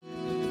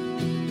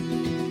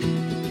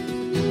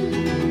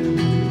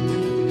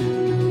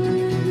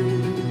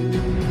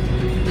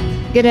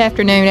Good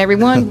afternoon,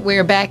 everyone.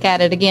 We're back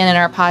at it again in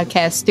our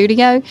podcast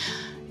studio.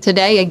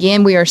 Today,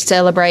 again, we are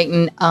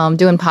celebrating,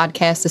 doing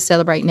podcasts to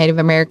celebrate Native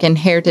American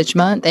Heritage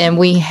Month, and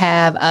we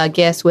have a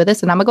guest with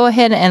us, and I'm going to go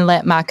ahead and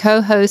let my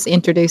co-host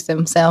introduce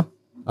himself.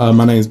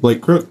 My name is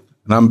Blake Crook.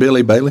 And I'm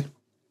Billy Bailey.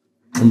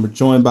 And we're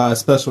joined by a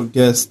special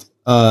guest,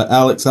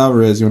 Alex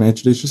Alvarez. You want to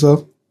introduce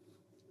yourself?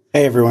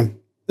 Hey, everyone.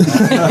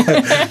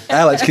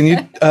 Alex, can you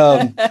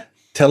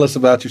tell us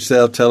about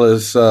yourself? Tell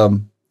us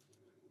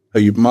who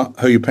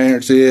your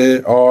parents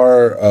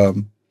are.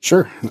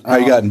 Sure. How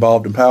you got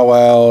involved in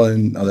Powwow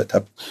and all that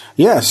type of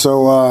Yeah,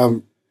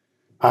 so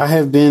I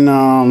have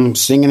been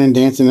singing and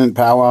dancing in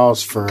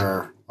powwows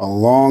for a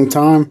long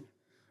time.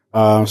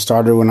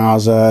 Started when I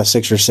was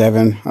 6 or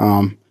 7.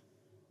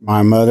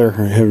 My mother,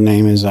 her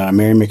name is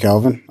Mary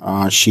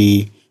McElvin.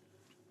 She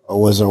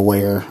was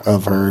aware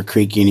of her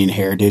Creek Indian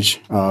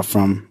heritage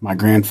from my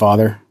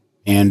grandfather,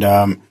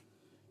 and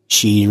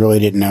she really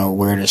didn't know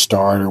where to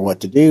start or what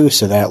to do,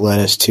 so that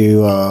led us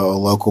to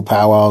local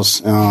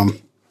powwows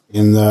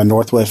in the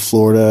Northwest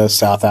Florida,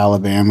 South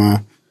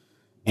Alabama,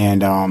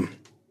 and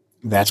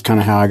that's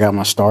kind of how I got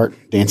my start,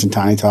 dancing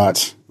tiny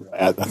tots.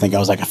 I think I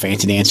was like a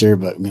fancy dancer,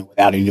 but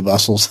without any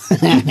bustles.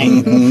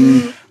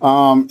 And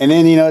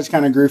then, it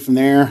kind of grew from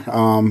there.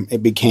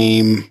 It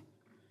became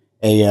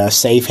a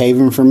safe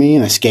haven for me,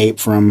 an escape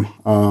from,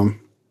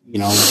 from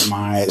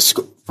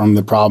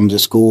the problems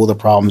at school, the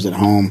problems at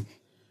home,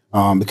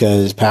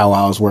 because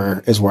powwows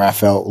is where I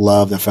felt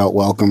loved, I felt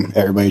welcome.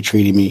 Everybody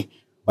treated me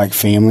like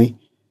family,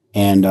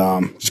 and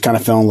just kind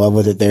of fell in love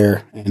with it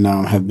there, and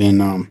have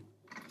been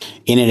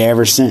in it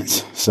ever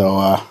since. So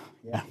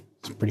yeah,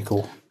 it's pretty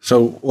cool.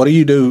 So what do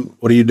you do?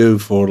 What do you do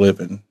for a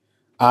living?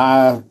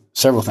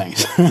 Several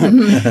things.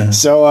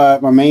 So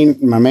my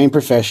main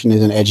profession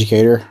is an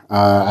educator.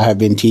 I have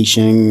been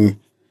teaching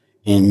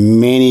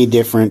in many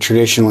different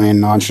traditional and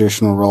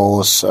non-traditional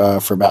roles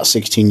for about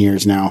 16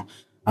 years now.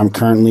 I'm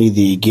currently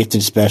the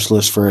gifted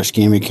specialist for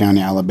Escambia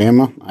County,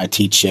 Alabama. I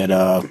teach at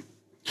all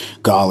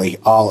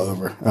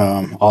over,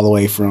 all the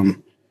way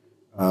from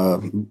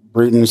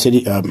Bruton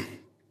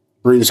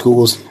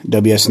Schools,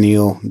 W.S.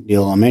 Neal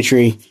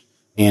Elementary,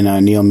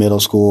 and Neal Middle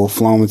School,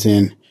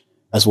 Flomaton,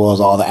 as well as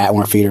all the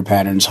Atmore feeder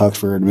patterns,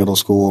 Huxford Middle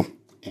School,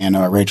 and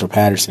Rachel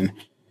Patterson.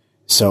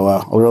 So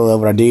I really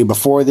love what I do.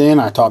 Before then,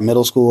 I taught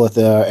middle school at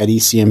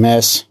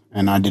ECMS,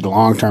 and I did a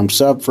long-term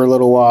sub for a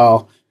little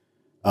while.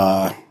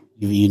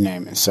 You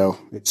name it. So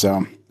it's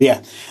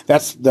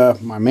that's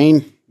my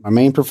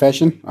main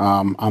profession.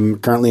 I'm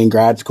currently in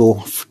grad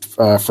school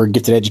for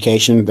gifted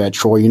education at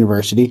Troy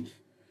University.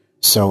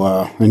 So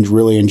I'm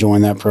really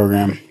enjoying that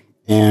program,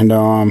 and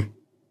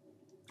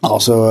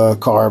also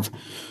carve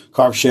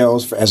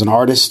shells as an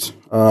artist,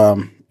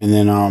 and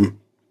then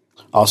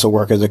also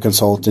work as a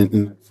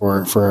consultant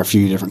for a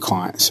few different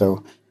clients.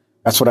 So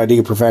that's what I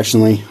do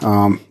professionally.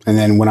 And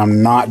then when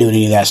I'm not doing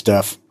any of that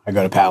stuff, I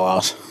go to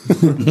powwows.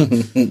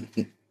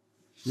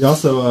 You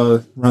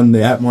also run the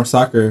Atmore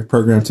soccer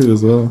program too,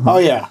 as well. Oh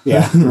yeah.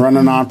 Run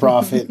a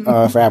nonprofit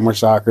for Atmore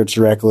Soccer. It's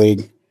a rec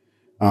league.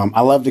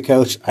 I love to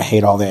coach. I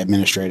hate all the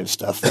administrative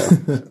stuff,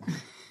 though.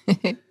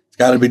 It's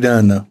got to be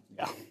done, though.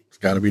 Yeah, it's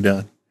got to be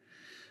done.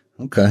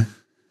 Okay.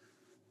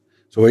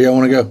 So where y'all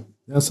want to go?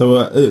 Yeah.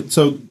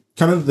 So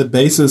kind of the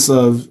basis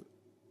of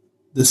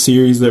the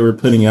series that we're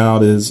putting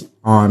out is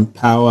on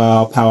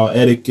powwow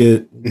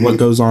etiquette, what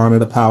goes on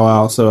at a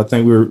powwow. So I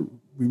think we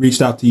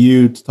reached out to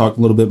you to talk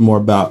a little bit more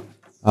about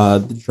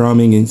the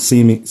drumming and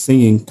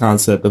singing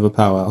concept of a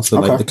powwow. So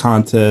like the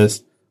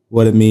contest,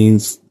 what it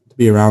means to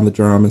be around the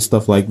drum and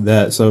stuff like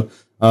that. So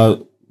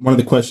one of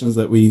the questions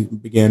that we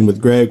began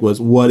with Greg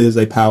was, what is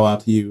a powwow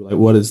to you? Like,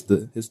 what is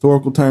the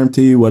historical term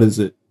to you? What is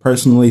it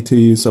personally to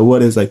you? So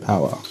what is a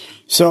powwow?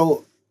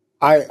 So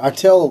I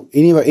tell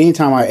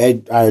anytime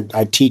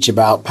I teach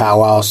about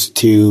powwows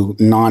to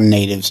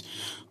non-natives,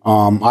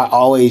 I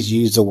always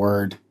use the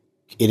word,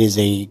 it is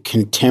a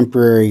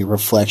contemporary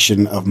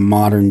reflection of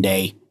modern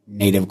day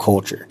native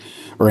culture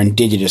or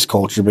indigenous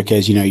culture,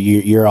 because,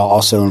 you're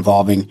also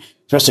involving,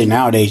 especially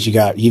nowadays,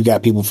 you've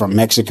got people from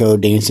Mexico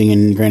dancing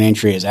in Grand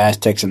Entry as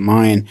Aztecs and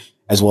Mayan,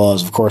 as well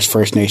as, of course,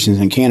 First Nations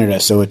in Canada.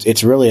 So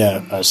it's really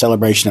a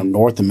celebration of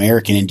North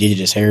American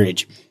indigenous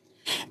heritage.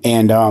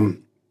 And,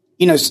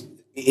 it's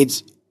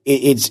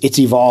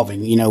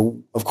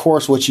evolving. Of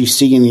course, what you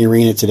see in the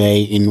arena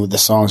today and with the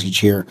songs you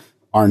hear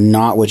are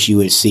not what you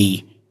would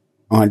see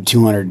on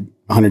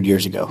 100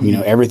 years ago.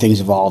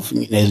 Everything's evolved.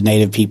 As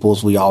native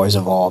peoples, we always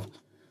evolve.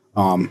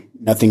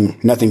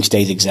 Nothing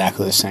stays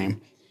exactly the same.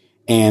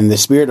 And the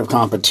spirit of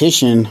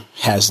competition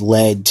has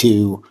led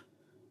to,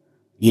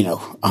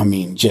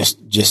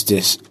 just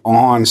this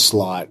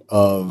onslaught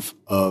of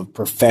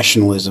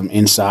professionalism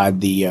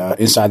inside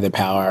the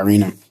power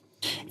arena.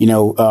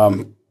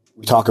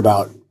 We talk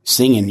about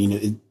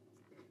singing,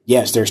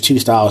 yes, there's two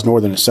styles,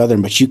 Northern and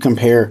Southern, but you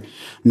compare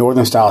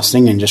Northern style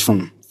singing just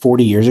from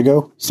 40 years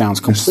ago, sounds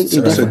completely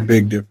different. That's a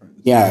big difference.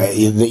 Yeah.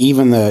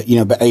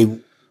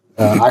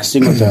 I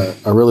sing with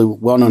a really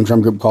well-known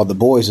drum group called The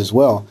Boys as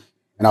well.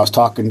 And I was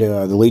talking to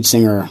the lead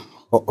singer,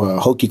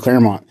 Hokie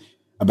Claremont,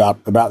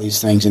 about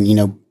these things.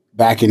 And,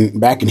 back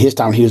in his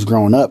time when he was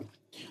growing up,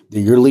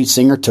 your lead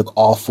singer took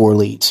all 4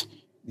 leads.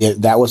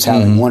 That was how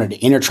they wanted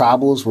it.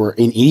 Intertribals were,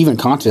 even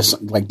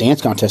contests, like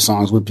dance contest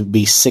songs would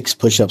be 6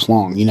 push-ups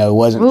long. It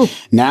wasn't. Ooh.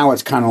 Now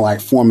it's kind of like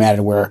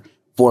formatted where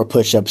 4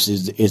 push-ups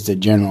is the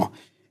general.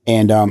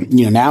 And,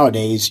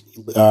 nowadays,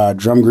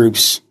 drum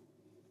groups,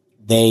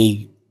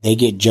 they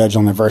get judged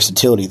on their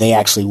versatility. They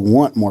actually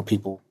want more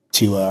people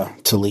to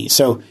lead.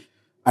 So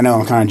I know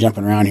I'm kind of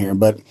jumping around here,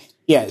 but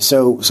yeah,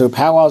 so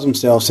powwows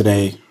themselves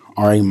today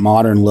are a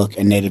modern look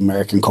at Native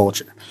American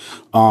culture.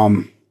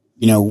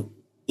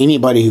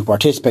 Anybody who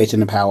participates in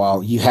the powwow,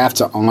 you have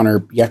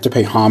to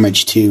pay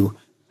homage to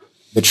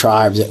the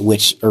tribes at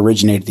which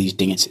originated these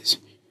dances.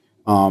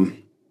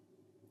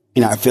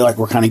 I feel like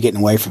we're kind of getting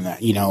away from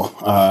that.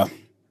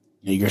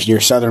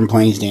 Your Southern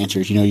Plains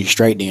dancers, your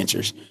straight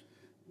dancers,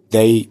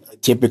 they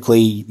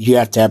typically, you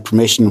have to have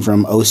permission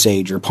from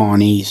Osage or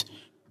Pawnees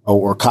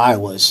or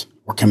Kiowas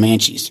or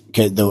Comanches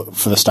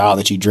for the style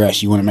that you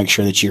dress. You want to make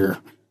sure that you're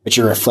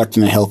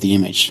reflecting a healthy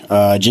image.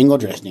 Jingle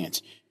dress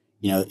dance.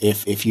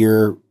 If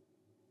you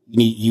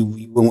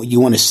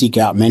want to seek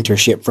out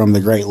mentorship from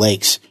the Great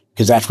Lakes,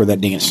 because that's where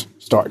that dance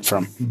starts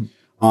from.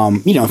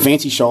 Mm-hmm.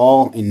 Fancy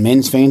shawl and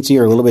men's fancy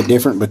are a little bit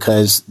different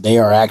because they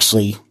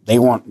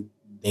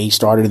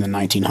started in the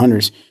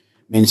 1900s.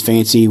 Men's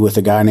fancy with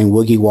a guy named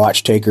Woogie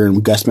Watchtaker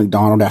and Gus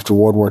McDonald after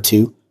World War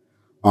II.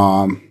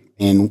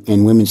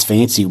 And women's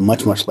fancy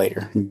much, much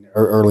later,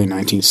 early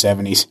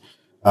 1970s.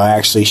 I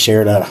actually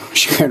shared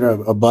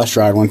a bus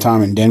ride one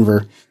time in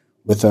Denver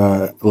with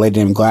a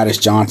lady named Gladys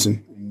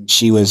Johnson.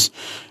 She was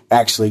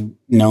actually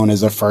known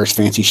as the first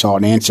fancy shawl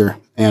dancer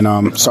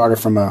and started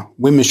from a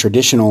women's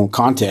traditional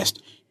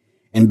contest.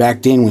 And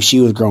back then, when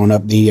she was growing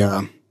up,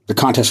 the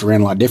contests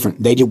ran a lot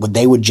different.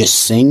 They would just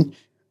sing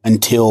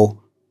until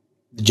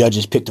the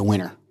judges picked a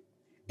winner.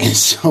 And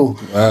so,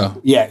 wow.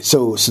 Yeah,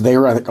 so they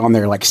were on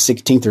their like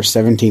 16th or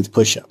 17th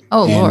push-up.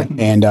 Oh, Lord.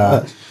 And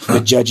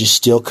the judges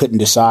still couldn't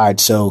decide.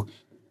 So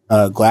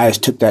Gladys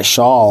took that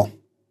shawl.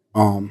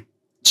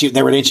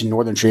 They were dancing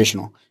Northern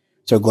traditional.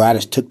 So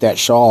Gladys took that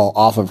shawl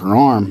off of her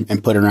arm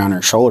and put it around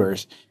her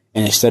shoulders.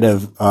 And instead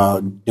of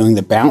doing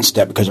the bounce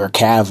step because her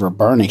calves were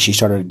burning, she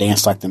started to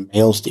dance like the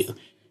males do.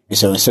 And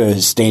so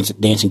instead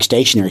of dancing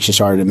stationary, she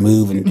started to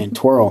move and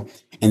twirl.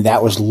 And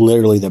that was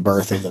literally the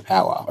birth of the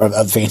powwow,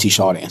 of fancy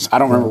shawl dance. I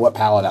don't remember what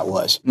powwow that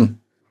was. Mm.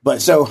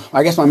 But so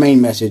I guess my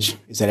main message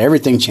is that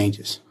everything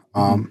changes.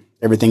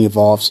 Everything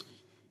evolves.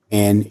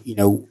 And,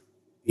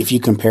 if you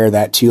compare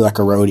that to like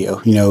a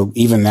rodeo,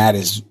 even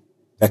that's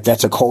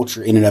a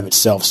culture in and of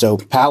itself. So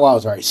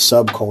powwows are a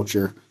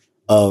subculture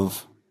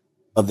of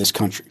this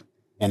country.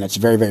 And it's a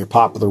very, very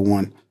popular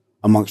one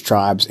amongst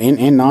tribes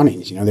and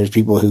non-Indians. There's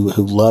people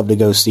who love to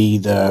go see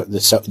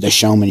the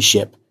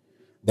showmanship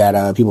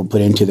that people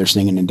put into their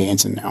singing and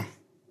dancing now.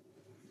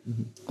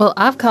 Well,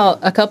 I've caught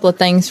a couple of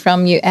things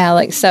from you,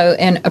 Alex. So,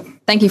 and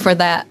thank you for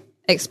that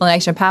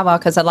explanation of powwow,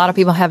 because a lot of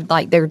people have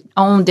like their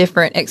own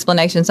different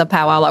explanations of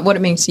powwow, like what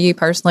it means to you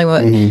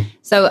personally.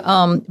 So,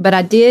 but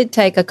I did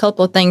take a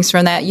couple of things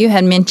from that. You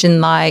had mentioned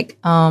like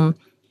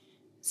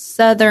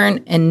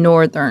Southern and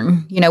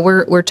Northern.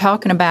 We're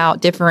talking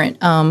about different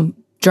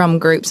drum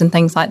groups and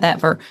things like that.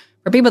 For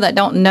people that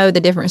don't know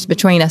the difference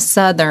between a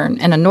Southern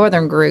and a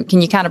Northern group,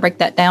 can you kind of break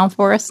that down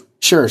for us?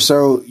 Sure.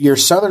 So your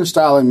Southern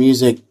style of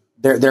music,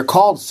 they're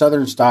called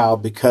Southern style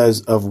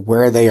because of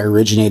where they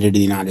originated in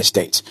the United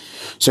States.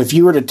 So if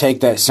you were to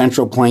take that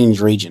Central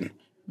Plains region,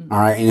 all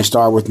right, and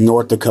start with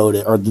North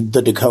Dakota or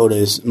the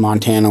Dakotas,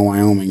 Montana,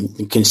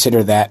 Wyoming,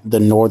 consider that the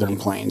Northern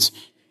Plains.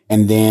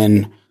 And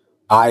then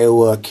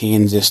Iowa,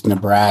 Kansas,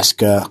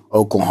 Nebraska,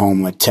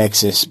 Oklahoma,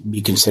 Texas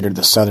be considered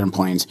the Southern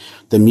Plains.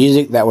 The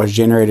music that was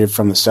generated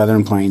from the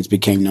Southern Plains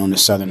became known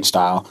as Southern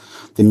style.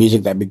 The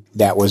music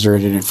that was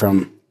originated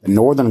from the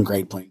Northern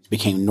Great Plains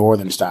became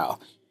Northern style.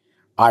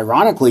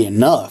 Ironically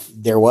enough,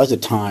 there was a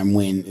time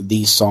when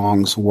these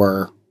songs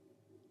were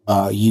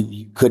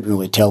you couldn't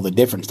really tell the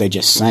difference. They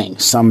just sang.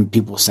 Some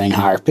people sang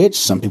higher pitch,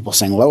 some people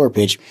sang lower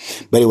pitch,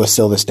 but it was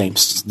still the same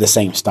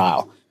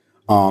style.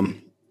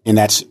 And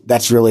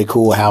that's really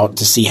cool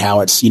to see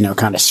how it's,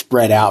 kind of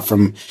spread out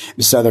from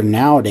Southern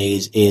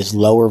nowadays is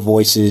lower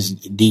voices,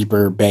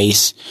 deeper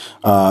bass,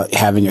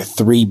 having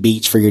 3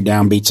 beats for your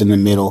downbeats in the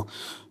middle.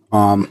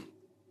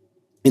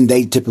 And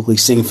they typically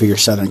sing for your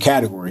Southern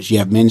categories. You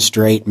have men's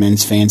straight,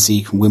 men's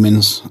fancy,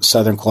 women's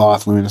Southern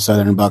cloth, women's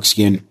Southern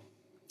buckskin.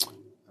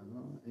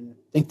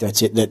 I think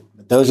that's it.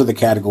 Those are the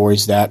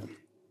categories that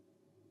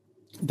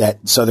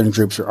Southern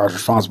groups are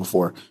responsible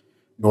for.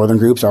 Northern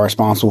groups are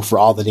responsible for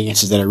all the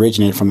dances that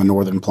originated from the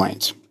Northern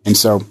Plains. And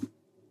so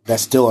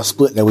that's still a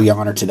split that we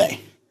honor today.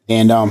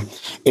 And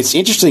it's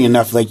interesting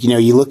enough, like,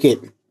 you look at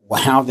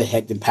how the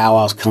heck did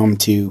powwows come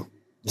to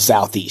the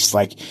Southeast?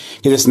 Like,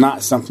 because it's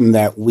not something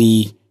that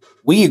we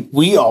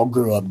all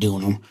grew up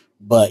doing them,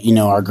 but,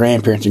 our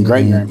grandparents and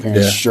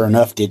great-grandparents sure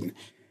enough didn't.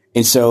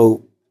 And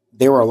so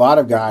there were a lot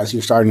of guys who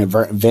were starting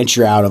to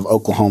venture out of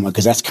Oklahoma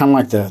because that's kind of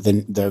like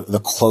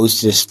the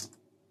closest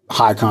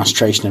high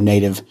concentration of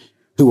Native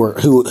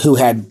who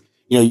had,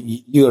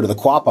 you go to the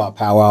Quapaw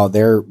powwow,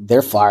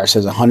 their flyer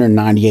says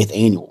 198th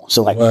annual.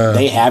 So like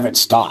they haven't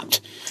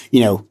stopped,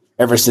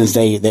 ever since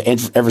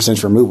ever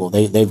since removal,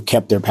 they've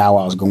kept their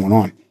powwows going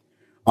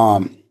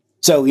on.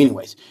 So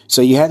anyways,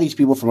 so you have these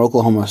people from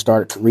Oklahoma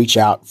start to reach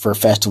out for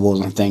festivals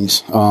and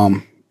things.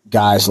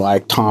 Guys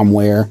like Tom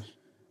Ware,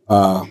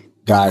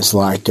 guys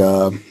like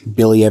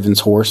Billy Evans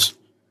Horse,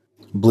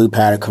 Blue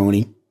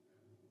Pataconi,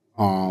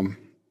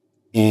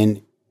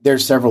 and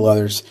there's several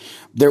others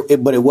there,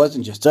 but it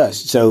wasn't just us.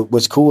 So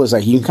what's cool is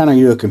like you can kind of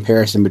do a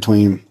comparison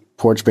between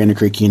Poarch Band of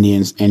Creek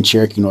Indians and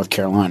Cherokee, North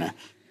Carolina.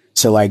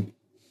 So like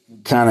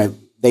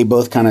they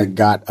both kind of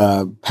got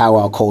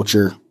powwow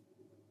culture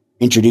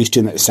introduced to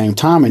them at the same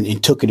time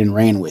and took it and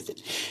ran with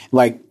it.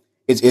 Like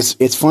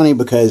it's funny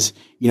because,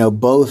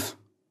 both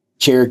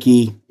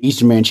Cherokee,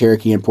 Eastern Band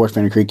Cherokee and Poarch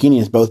Band of Creek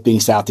Indians, both being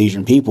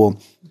Southeastern people,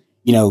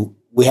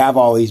 we have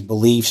all these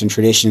beliefs and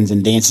traditions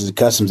and dances and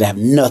customs that have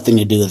nothing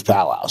to do with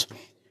powwows.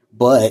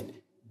 But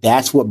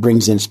that's what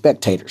brings in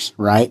spectators,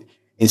 right?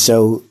 And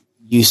so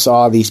you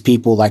saw these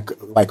people like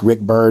Rick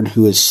Bird,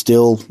 who is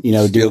still,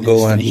 doing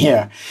going. This.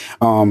 Yeah.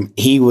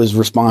 He was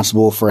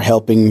responsible for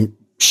helping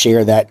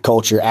share that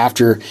culture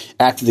after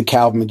the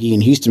Calvin McGee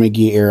and Houston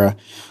McGee era.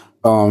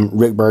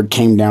 Rick Bird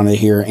came down to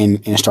here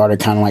and started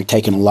kind of like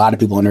taking a lot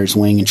of people under his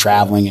wing and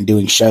traveling and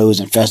doing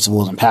shows and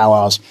festivals and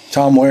powwows.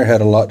 Tom Ware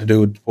had a lot to do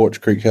with Poarch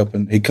Creek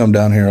helping. He come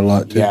down here a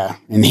lot too. Yeah.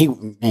 And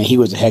he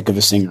was a heck of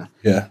a singer.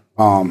 Yeah.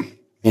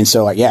 And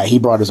so he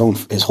brought his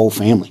whole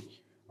family.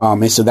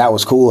 And so that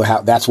was cool.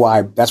 That's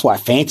why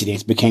fancy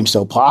dance became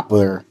so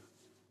popular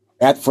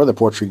for the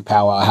Poarch Creek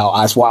powwow.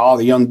 That's why all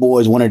the young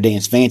boys wanted to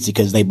dance fancy,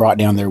 because they brought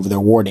down their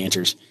war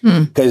dancers.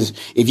 Because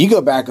if you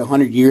go back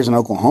 100 years in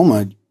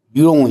Oklahoma,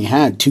 you only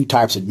had two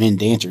types of men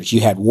dancers. You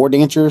had war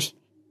dancers,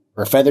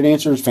 or feather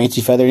dancers, fancy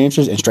feather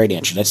dancers, and straight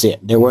dancers. That's it.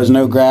 There was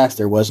no grass.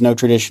 There was no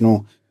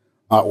traditional,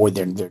 or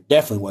there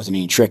definitely wasn't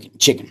any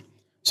chicken.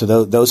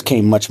 So those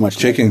came much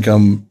chicken later.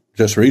 Come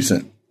just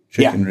recent.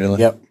 Chicken,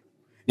 really. Yep.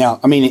 Now,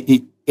 I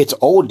mean, it's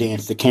old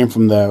dance that came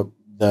from the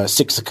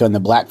Siksika and the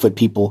Blackfoot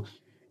people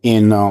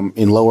in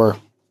lower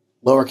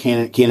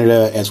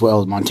Canada as well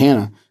as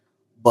Montana,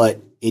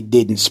 but it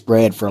didn't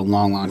spread for a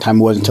long, long time.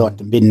 It wasn't until like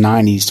the mid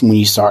 '90s when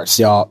you start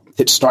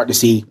to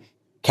see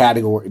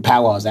category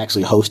powwows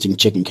actually hosting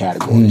chicken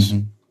categories.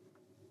 Mm-hmm.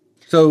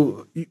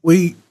 So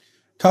we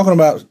talking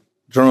about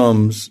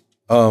drums.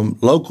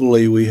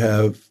 Locally, we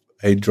have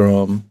a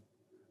drum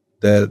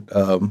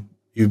that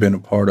you've been a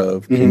part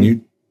of. Mm-hmm. Can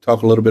you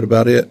talk a little bit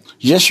about it?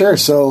 Yeah, sure.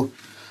 So,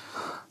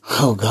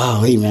 oh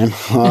golly, man,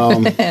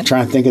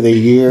 trying to think of the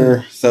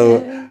year.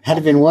 So. Had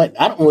it been what?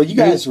 You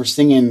guys were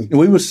singing.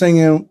 We were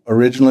singing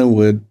originally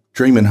with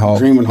Dreamin'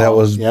 Hawk. That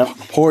was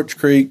Poarch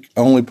Creek,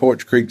 only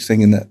Poarch Creek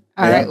singing that.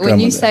 All right.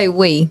 When you say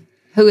we,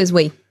 who is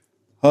we?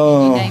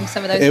 Can you name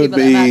some of those it people?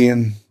 It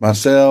would be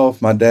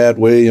myself, my dad,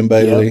 William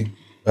Bailey,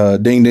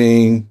 Ding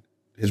Ding,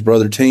 his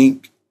brother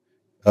Tink,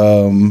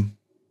 Raymond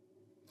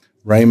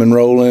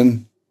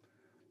Rowland.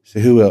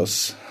 See who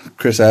else?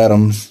 Chris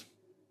Adams,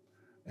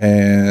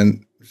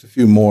 and there's a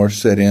few more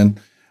set in.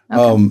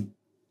 Okay.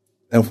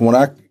 And from what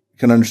I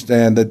can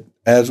understand, that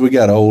as we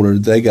got older,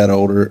 they got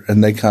older,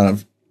 and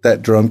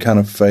that drum kind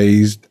of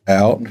phased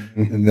out.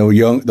 Mm-hmm.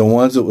 And the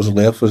ones that was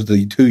left was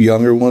the two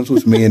younger ones,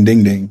 was me and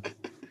Ding Ding.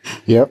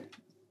 Yep.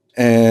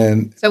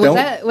 And so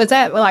was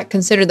that like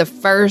considered the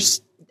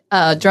first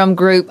drum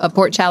group of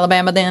Poarch,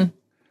 Alabama? Then,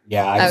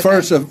 yeah,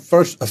 okay.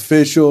 First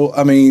official.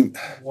 I mean,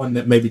 one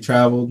that maybe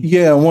traveled.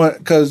 Yeah, one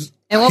because.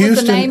 And what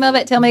was the name of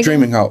it? Tell me.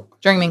 Dreaming Hawk.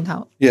 Dreaming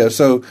Hawk. Yeah,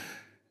 so.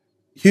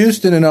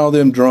 Houston and all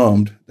them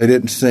drummed. They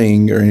didn't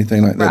sing or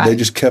anything like that. Right. They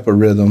just kept a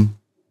rhythm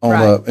on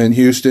up. And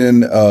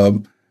Houston,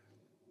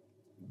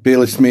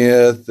 Billy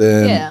Smith,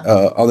 and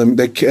all them,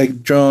 they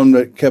drummed.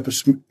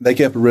 They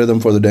kept a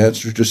rhythm for the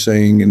dancers to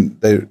sing,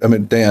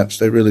 and dance.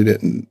 They really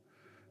didn't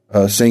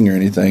sing or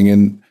anything.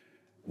 And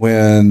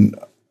when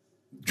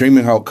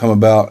Dreaming Hawk come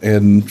about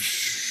in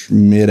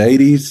mid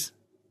 '80s,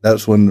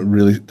 that's when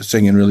the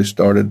singing really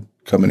started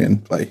coming in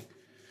play.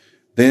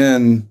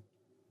 Then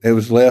it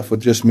was left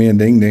with just me and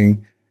Ding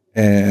Ding,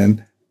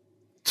 and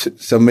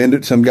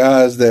some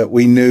guys that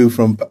we knew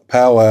from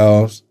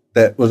powwows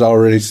that was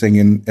already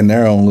singing in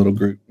their own little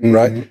group,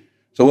 right?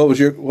 So what was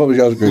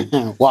y'all's group?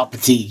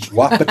 Wapiti.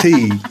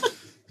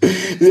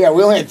 Yeah,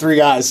 we only had three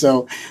guys.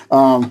 So,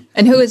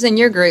 and who was in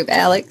your group,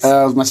 Alex?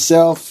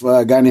 Myself,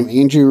 a guy named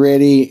Andrew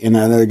Reddy, and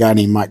another guy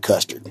named Mike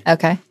Custard.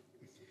 Okay.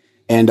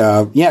 And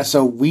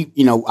so we,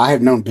 I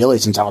have known Billy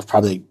since I was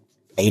probably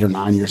 8 or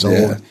 9 years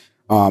old.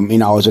 I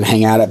always would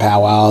hang out at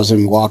powwows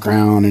and walk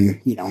around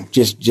and,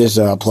 just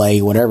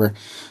play, whatever.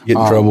 Get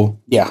in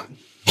trouble. Yeah.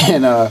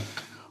 And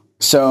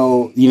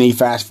so, you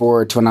fast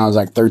forward to when I was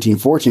like 13,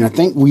 14. I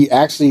think we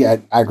actually,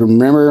 I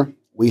remember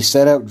we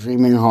set up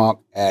Dreaming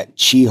Hawk at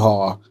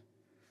Cheehaw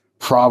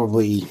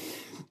probably,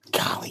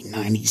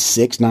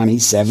 96,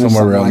 97,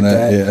 somewhere around like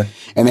that. Yeah.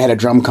 And they had a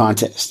drum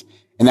contest.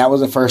 And that was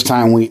the first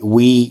time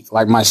we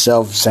like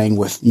myself sang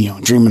with,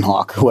 Dreaming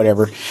Hawk or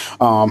whatever.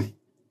 And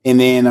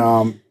then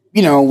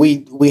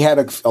we had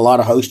a lot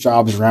of host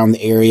jobs around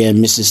the area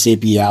in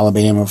Mississippi,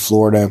 Alabama,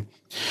 Florida.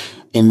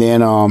 And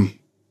then,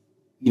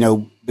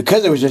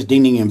 because it was just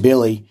Ding Ding and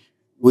Billy,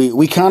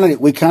 we kind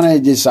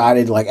of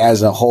decided, like,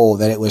 as a whole,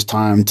 that it was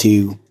time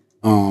to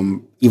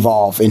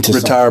evolve into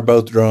retire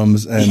both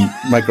drums and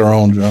make our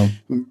own drum,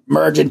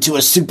 merge into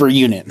a super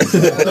unit.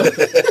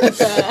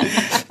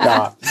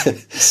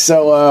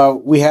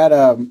 So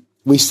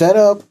we set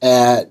up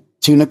at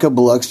Tunica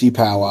Biloxi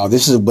Powwow.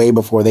 This is way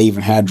before they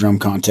even had drum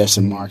contests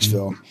in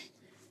Marksville.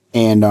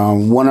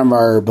 And one of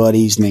our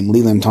buddies named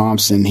Leland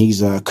Thompson,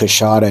 he's a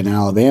Coshada in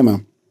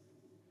Alabama.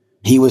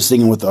 He was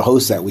singing with the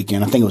host that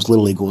weekend. I think it was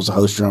Little Eagle was the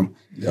host drum.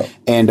 Yep.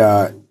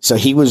 And so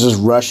he was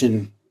just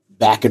rushing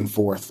back and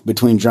forth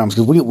between drums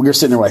because we were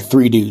sitting there like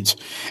three dudes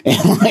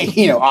and, like,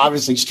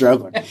 obviously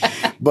struggling.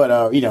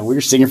 But, we were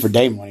singing for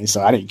day money,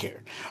 so I didn't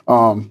care.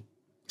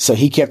 So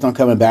he kept on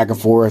coming back and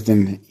forth,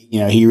 and,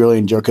 he really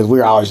enjoyed, because we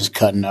were always just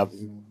cutting up,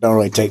 don't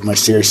really take much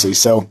seriously.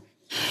 So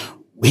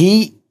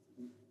we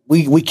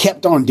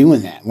kept on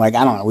doing that. Like,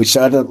 I don't know. We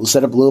set up a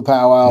little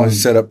powwow. We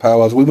set up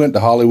powwows. We went to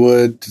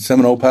Hollywood to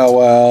Seminole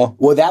Powwow.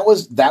 Well, that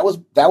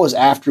was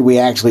after we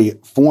actually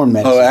formed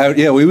Medicine. Oh,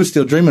 yeah. We were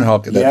still Dreaming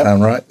Hawk at that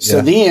time, right?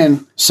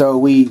 So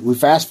we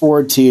fast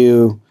forward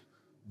to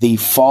the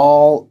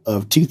fall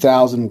of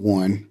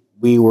 2001.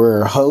 We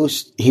were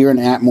host here in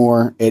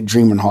Atmore at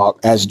Dreaming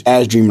Hawk as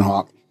Dreaming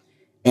Hawk,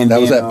 and that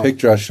was that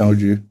picture I showed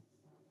you.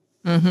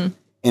 Mm-hmm.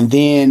 And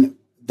then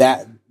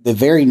the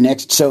very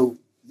next, so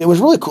it was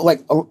really cool.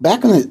 Like,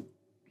 back in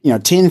the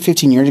 10,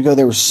 15 years ago,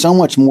 there was so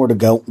much more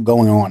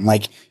going on.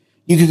 Like,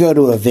 you could go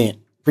to an event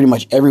pretty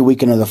much every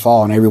weekend of the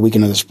fall and every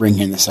weekend of the spring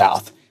here in the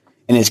South,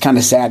 and it's kind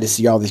of sad to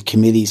see all these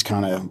committees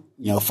kind of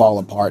fall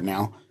apart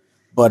now.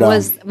 But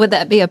would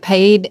that be a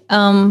paid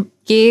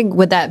gig?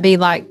 Would that be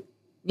like,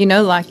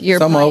 like you're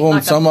some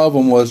of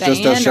them was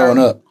just us showing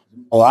up.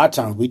 A lot of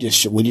times we just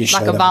showed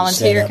like up a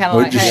volunteer kind of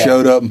like, we just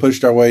showed up and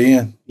pushed our way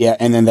in. Yeah,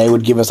 and then they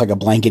would give us like a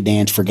blanket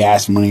dance for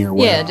gas money or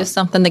whatever. Yeah, just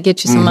something to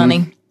get you some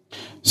money.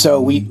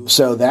 So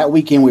that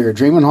weekend we were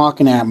Dreaming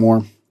Hawk in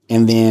Atmore,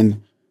 and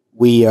then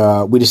we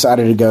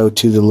decided to go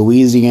to the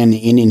Louisiana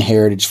Indian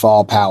Heritage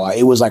Fall Powwow.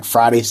 It was like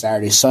Friday,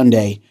 Saturday,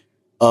 Sunday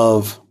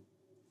of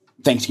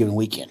Thanksgiving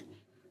weekend.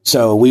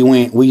 So we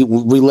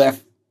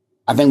left.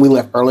 I think we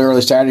left early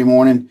Saturday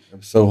morning. It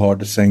was so hard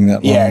to sing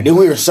that. Yeah, dude,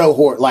 we were so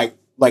hard. Like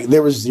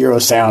there was zero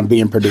sound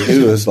being produced.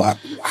 It was like,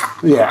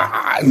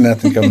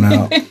 nothing coming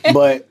out.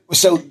 But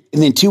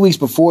and then 2 weeks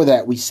before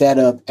that, we set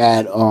up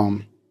at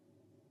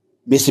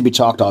Mississippi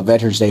Choctaw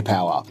Veterans Day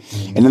Powwow,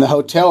 and in the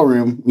hotel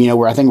room,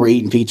 where I think we're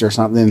eating pizza or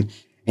something,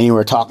 and you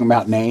were talking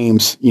about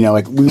names.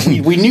 Like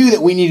we knew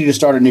that we needed to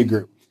start a new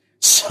group.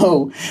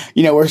 So,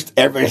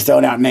 everybody's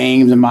throwing out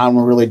names, and mine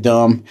were really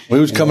dumb. We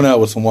was coming out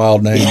with some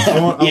wild names.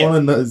 I want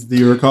to know, do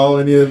you recall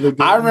any of the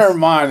games? I remember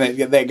mine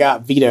that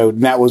got vetoed,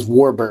 and that was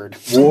Warbird.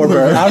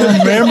 Warbird. I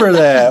remember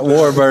that,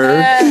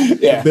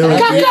 Warbird. Yeah. Billy,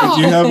 did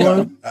you have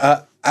one?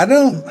 I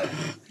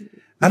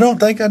don't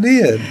think I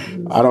did.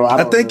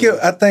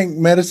 I think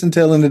Medicine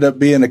Tail ended up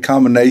being a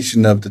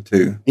combination of the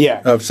two.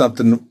 Yeah. Of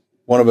something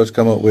one of us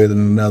come up with and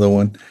another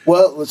one.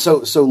 Well,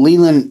 so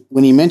Leland,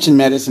 when he mentioned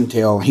Medicine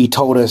Tail, he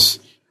told us,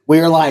 we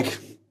were like,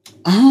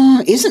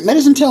 isn't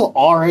Medicine Tail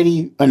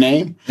already a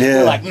name? Yeah.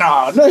 We're like,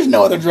 no, there's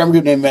no other drum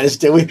group named Medicine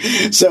Tail.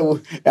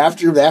 So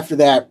after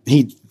that,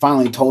 he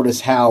finally told us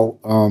how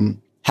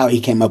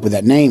he came up with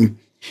that name.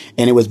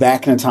 And it was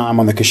back in a time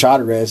on the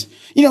Coshada Res,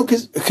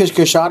 because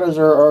Coshadas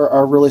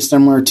are really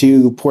similar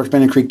to Poarch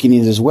Band and Creek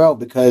Indians as well,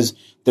 because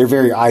they're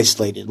very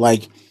isolated.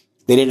 Like,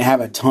 they didn't have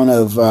a ton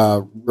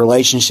of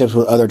relationships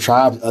with other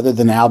tribes other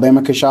than the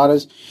Alabama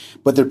Coshadas,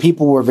 but their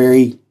people were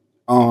very,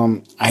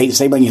 I hate to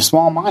say, but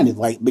small-minded.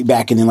 Like,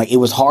 back then, like, it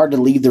was hard to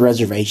leave the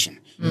reservation,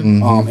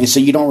 and so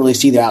you don't really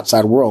see the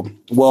outside world.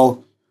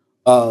 Well,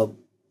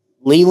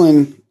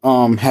 Leland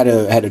had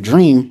a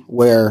dream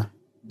where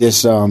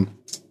this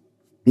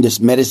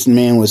medicine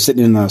man was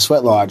sitting in a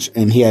sweat lodge,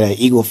 and he had an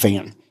eagle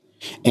fan,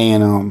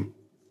 and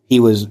he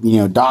was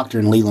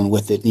doctoring Leland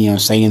with it,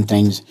 saying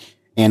things,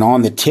 and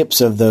on the tips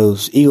of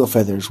those eagle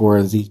feathers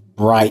were these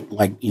bright,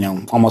 like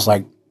almost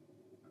like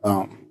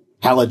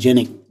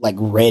halogenic, like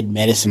red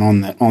medicine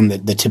on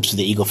the tips of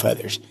the eagle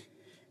feathers.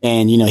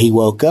 And, he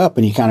woke up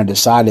and he kind of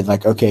decided,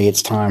 like, okay,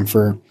 it's time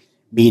for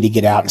me to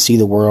get out and see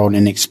the world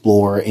and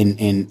explore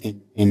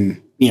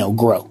and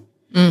grow.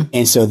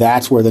 And so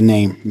that's where the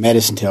name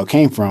Medicine Tail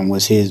came from,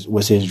 was his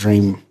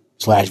dream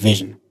 /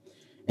 vision.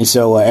 And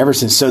so ever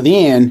since,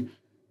 then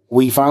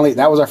we finally,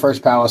 that was our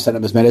first powwow set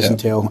up as Medicine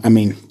Tail. I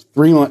mean,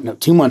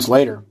 2 months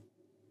later,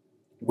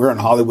 we're in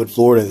Hollywood,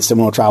 Florida, the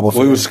Seminole Tribal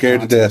Fair. We were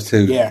scared to death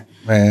too. Yeah.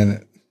 Man.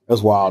 It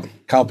was wild.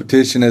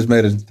 Competition as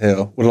Medicine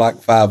Tail with like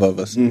 5 of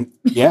us.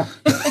 Yeah.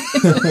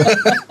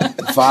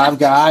 5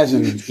 guys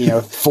and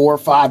 4 or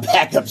 5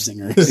 backup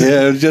singers.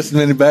 Yeah, it was just as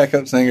many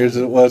backup singers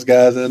as it was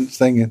guys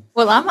singing.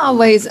 Well, I'm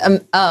always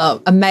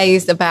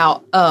amazed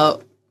about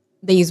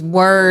these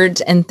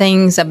words and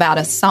things about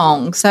a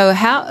song. So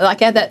how,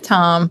 like, at that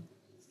time,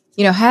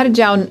 how did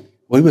y'all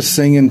We were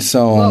singing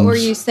songs. What were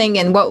you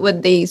singing? What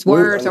would these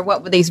words or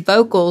what were these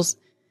vocals?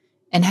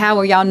 And how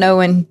were y'all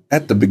knowing?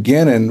 At the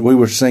beginning, we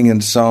were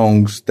singing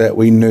songs that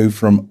we knew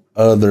from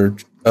other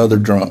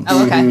drums.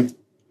 Oh, okay.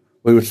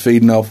 We were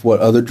feeding off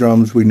what other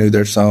drums we knew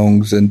their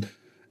songs, and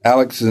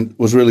Alex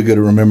was really good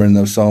at remembering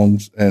those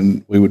songs,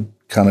 and we would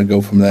kind of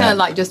go from that. Kind of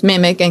like just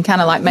mimic and kind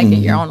of like make it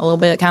your own a little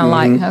bit. Kind of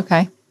like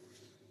okay.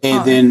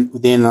 And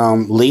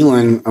then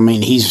Leland, I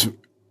mean, he's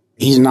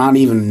not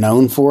even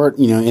known for it,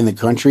 in the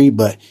country,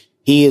 but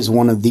he is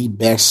one of the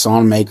best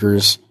song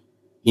makers,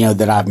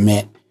 that I've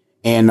met.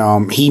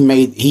 And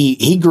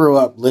he grew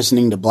up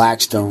listening to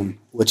Blackstone,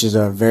 which is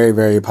a very,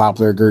 very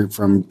popular group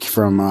from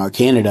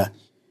Canada,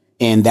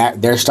 and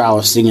that their style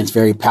of singing is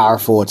very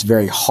powerful. It's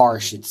very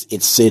harsh.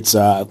 It's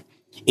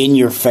in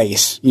your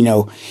face,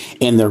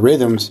 and the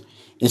rhythms.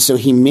 And so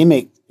he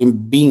mimicked,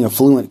 in being a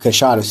fluent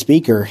Coshada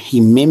speaker, he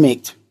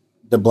mimicked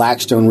the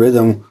Blackstone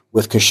rhythm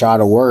with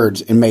Coshada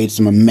words and made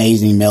some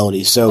amazing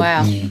melodies. So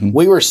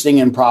we were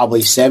singing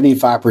probably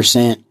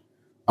 75%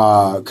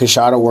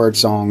 Coshada word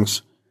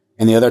songs,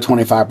 and the other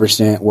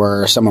 25%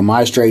 were some of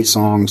my straight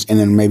songs, and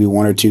then maybe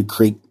one or two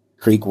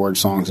Creek word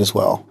songs as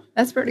well.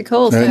 That's pretty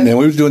cool. And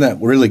we was doing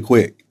that really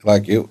quick.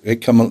 Like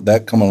it come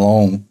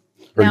along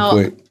pretty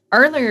quick.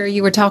 Earlier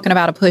you were talking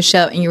about a push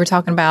up, and you were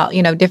talking about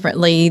different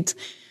leads.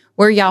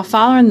 Were y'all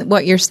following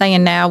what you're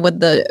saying now with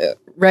the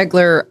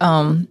regular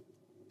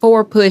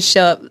 4 push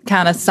up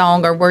kind of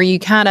song, or were you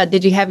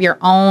did you have your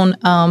own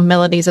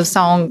melodies of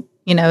song?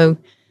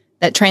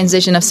 That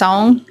transition of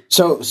song.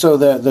 So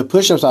the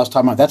push ups I was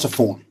talking about, that's a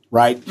form.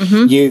 Right?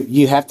 Mm-hmm.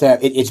 You have to have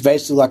it's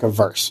basically like a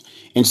verse.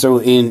 And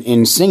so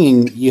in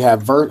singing, you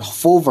have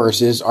full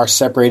verses are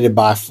separated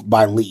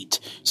by leads.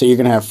 So you're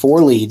going to have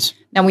 4 leads.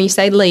 Now, when you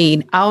say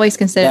lead, I always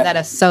consider that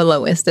a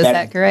soloist. Is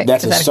that correct?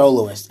 That's a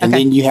soloist. Okay. And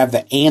then you have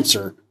the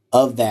answer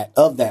of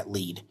that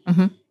lead.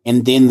 Mm-hmm.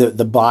 And then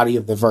the body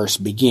of the verse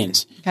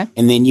begins. Okay.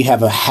 And then you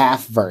have a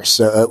half verse.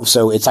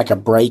 So it's like a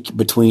break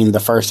between the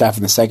first half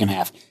and the second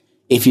half.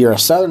 If you're a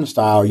Southern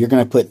style, you're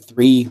going to put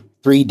three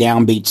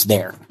downbeats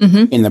there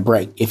in the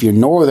break. If you're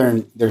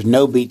Northern, there's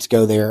no beats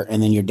go there,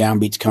 and then your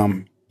downbeats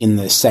come in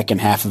the second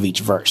half of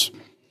each verse.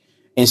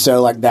 And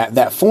so like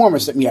that form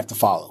is something you have to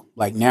follow.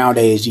 Like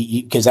nowadays,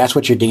 because that's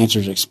what your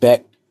dancers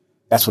expect.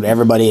 That's what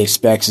everybody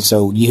expects. And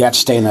so you have to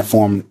stay in that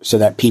form so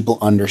that people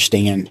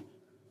understand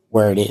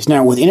where it is.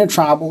 Now with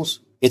intertribals,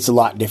 it's a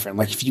lot different.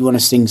 Like if you want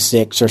to sing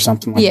 6 or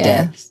something like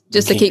that.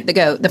 Just to keep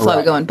the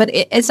flow going. But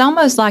it's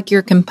almost like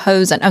you're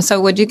composing. Oh, so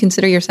would you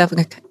consider yourself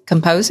a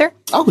composer?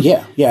 Oh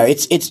yeah. Yeah.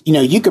 It's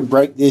you could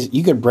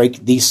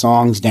break these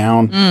songs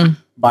down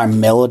by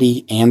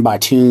melody and by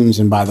tunes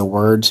and by the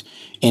words.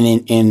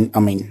 And I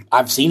mean,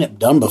 I've seen it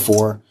done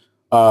before,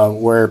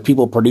 where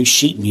people produce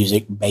sheet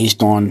music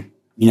based on,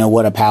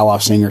 what a powwow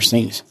singer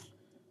sings.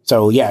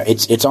 So yeah,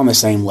 it's on the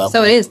same level.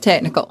 So it is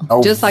technical,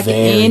 just like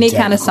any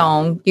kind of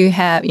song. You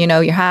have,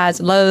 your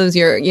highs, lows,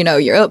 your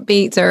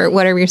upbeats or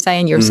whatever you're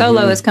saying. Your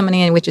solo is coming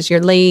in, which is your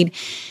lead,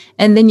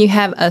 and then you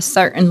have a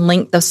certain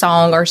length of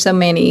song or so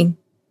many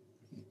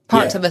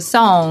parts of a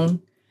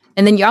song,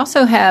 and then you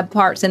also have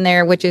parts in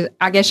there, which is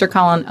I guess you're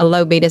calling a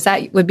low beat. Is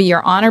that would be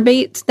your honor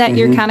beats that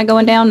you're kind of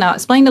going down? Now,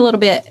 explain a little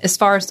bit as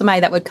far as somebody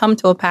that would come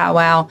to a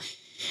powwow.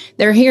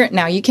 They're here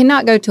now. You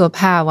cannot go to a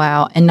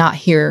powwow and not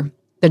hear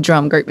the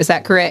drum group. Is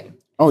that correct?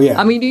 Oh, yeah.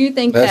 I mean, do you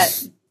think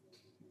that's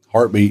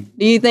heartbeat?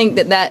 Do you think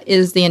that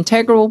is the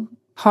integral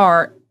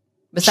part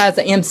besides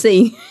the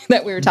MC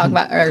that we were talking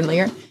about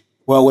earlier?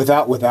 Well,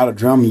 without a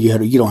drum, you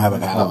don't have a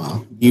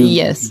powwow.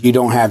 You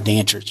don't have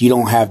dancers. You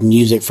don't have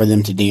music for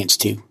them to dance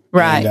to.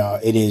 Right.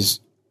 And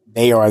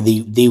they are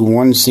the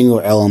one single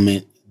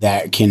element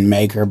that can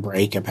make or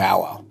break a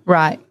powwow.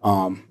 Right.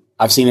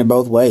 I've seen it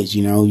both ways.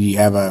 You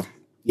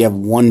have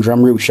one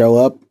drum group show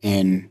up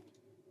and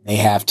they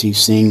have to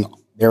sing.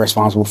 They're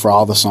responsible for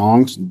all the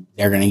songs.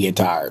 They're going to get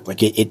tired.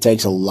 Like it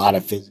takes a lot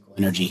of physical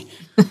energy.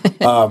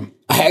 I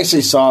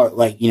actually saw,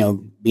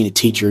 being a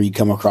teacher, you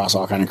come across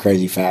all kind of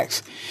crazy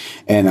facts.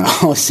 And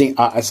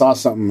I saw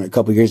something a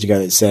couple of years ago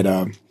that said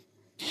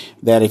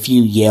that if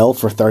you yell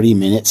for 30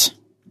 minutes,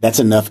 that's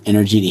enough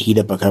energy to heat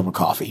up a cup of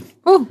coffee.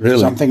 Ooh. Really?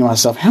 So I'm thinking to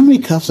myself, how many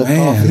cups of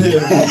coffee?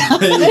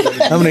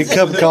 How many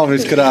cup of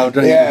coffees could I have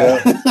drank?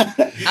 Yeah.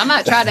 I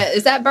might try to.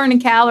 Is that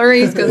burning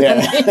calories? But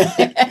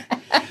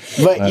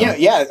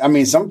I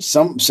mean,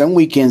 some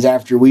weekends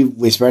after we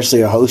especially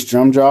a host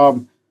drum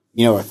job,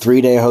 a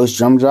 3-day host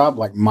drum job,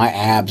 like my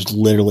abs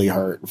literally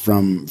hurt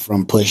from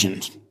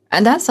pushing.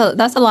 And that's a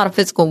lot of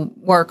physical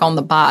work on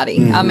the body.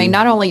 Mm-hmm. I mean,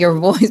 not only your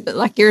voice, but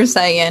like you're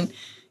saying,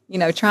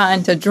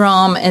 trying to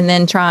drum and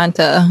then trying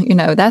to,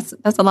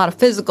 that's a lot of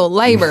physical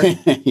labor,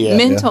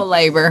 mental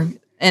labor.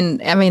 And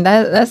I mean,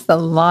 that's a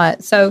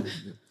lot. So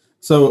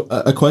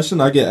a question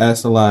I get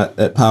asked a lot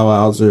at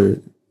powwows, or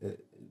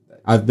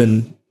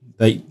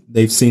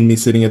they've seen me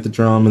sitting at the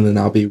drum, and then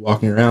I'll be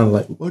walking around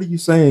like, what are you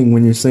saying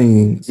when you're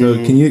singing? So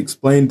can you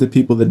explain to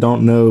people that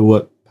don't know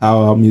what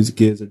powwow music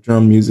is or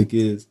drum music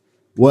is,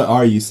 what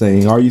are you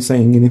saying? Are you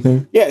saying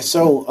anything? Yeah.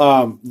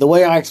 So the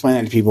way I explain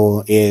that to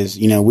people is,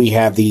 we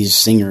have these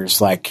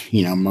singers like,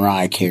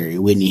 Mariah Carey,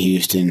 Whitney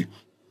Houston.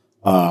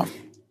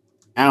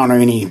 I don't know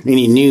any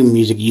new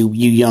music you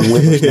young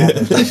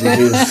whippersnappers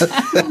listen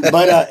to.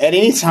 But at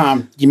any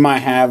time, you might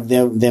have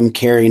them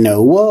carry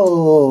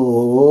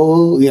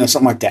whoa,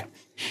 something like that.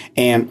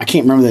 And I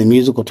can't remember the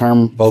musical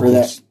term Vocals. for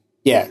that.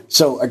 Yeah.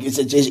 So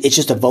it's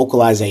just a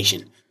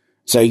vocalization.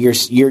 So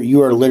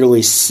you are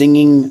literally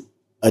singing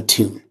a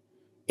tune.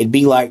 It'd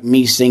be like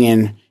me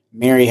singing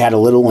 "Mary Had a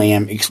Little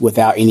Lamb"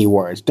 without any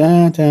words.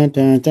 Dun, dun,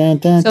 dun, dun,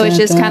 dun, So it's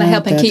just kind of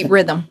helping dun, keep dun.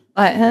 rhythm.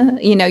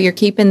 You're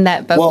keeping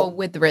that vocal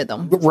with the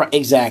rhythm. Right,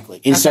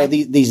 exactly. And so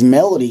these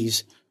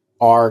melodies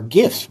are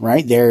gifts,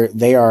 right?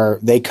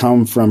 They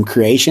come from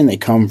creation. They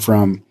come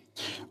from,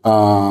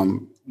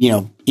 even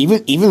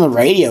the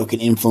radio can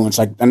influence.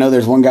 Like I know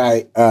there's one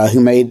guy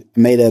who made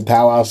a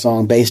powwow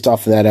song based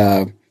off of that.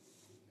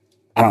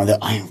 I don't know.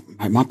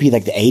 It might be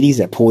like the 80s,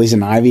 that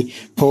Poison Ivy.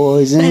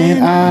 Poison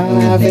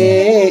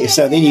Ivy.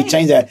 So then you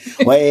change that.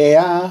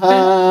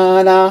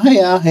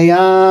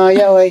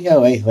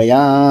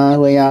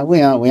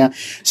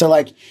 So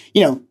like,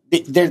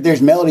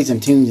 there's melodies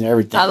and tunes and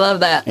everything. I love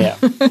that. Yeah.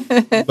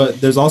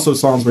 But there's also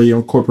songs where you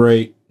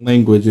incorporate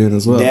language in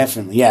as well.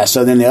 Definitely. Yeah.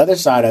 So then the other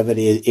side of it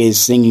is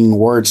singing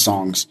word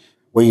songs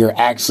where you're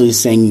actually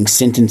singing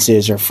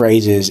sentences or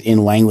phrases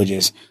in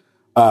languages.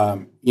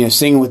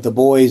 Singing with the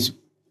boys,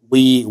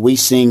 we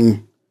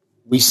sing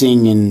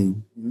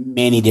in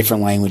many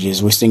different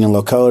languages. We sing in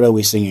Lakota,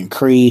 we sing in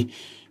Cree,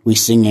 we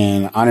sing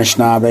in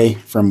Anishinaabe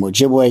from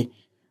Ojibwe,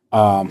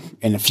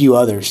 and a few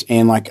others.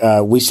 And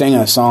we sang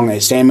a song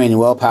at San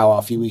Manuel Powwow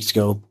a few weeks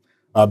ago,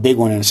 a big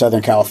one in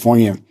Southern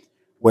California,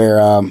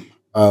 where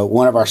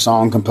one of our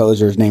song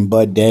composers named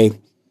Bud Day,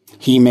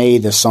 he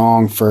made the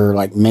song for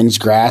like Men's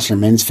Grass or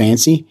Men's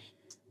Fancy,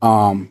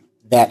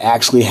 that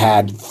actually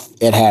had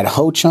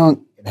Ho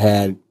Chunk, it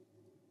had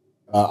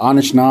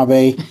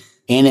Anishinaabe,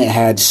 and it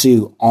had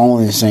Sioux all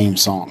in the same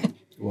song.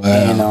 Wow.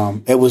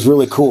 And it was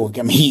really cool.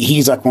 I mean,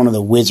 he's like one of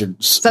the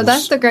wizards. So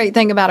that's the great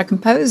thing about a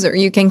composer.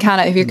 You can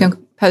kind of, if you're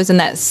composing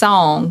that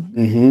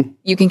song,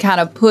 you can kind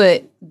of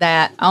put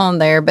that on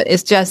there, but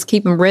it's just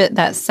keeping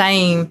that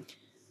same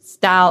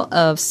style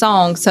of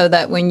song so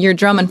that when you're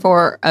drumming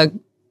for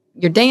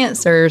your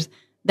dancers,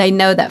 they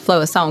know that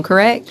flow of song,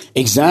 correct?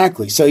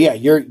 Exactly. So yeah,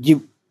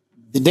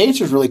 the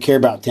dancers really care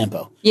about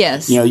tempo.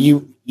 Yes.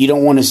 You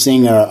don't want to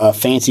sing a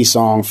fancy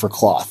song for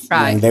cloth.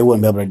 Right. They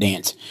wouldn't be able to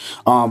dance.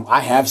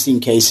 I have seen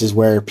cases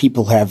where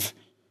people have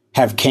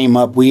came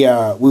up. We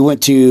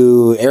went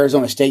to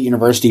Arizona State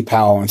University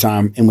powwow one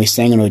time, and we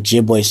sang an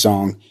Ojibwe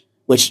song,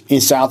 which in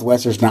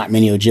Southwest there's not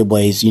many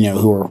Ojibways,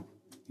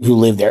 who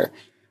live there.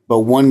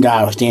 But one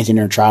guy was dancing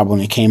in a tribal,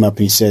 and he came up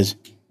and he says,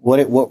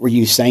 "What were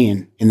you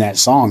saying in that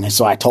song?" And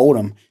so I told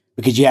him,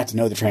 because you have to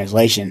know the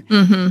translation.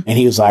 And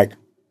he was like,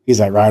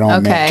 right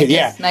on, man.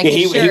 Yeah.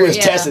 He was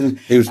testing.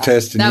 He was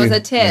testing. That you. was a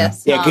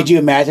test. Yeah. Could you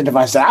imagine if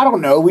I said, I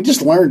don't know, we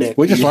just learned it.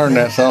 We just learned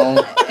that song.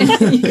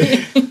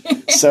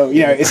 So,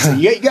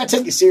 you got to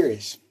take it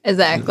serious.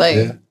 Exactly.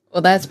 Yeah.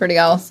 Well, that's pretty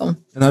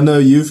awesome. And I know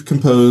you've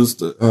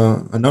composed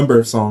a number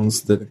of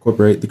songs that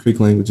incorporate the Creek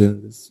language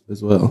in it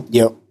as well.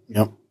 Yep.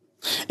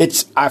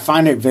 I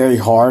find it very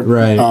hard.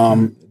 Right.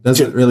 It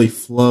doesn't really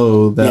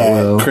flow that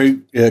well.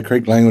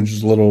 Creek language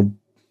is a little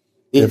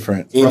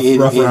different.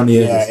 Rough around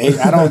the edges.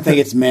 I don't think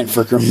it's meant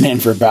for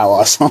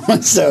powwow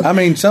songs. So I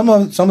mean, some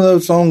of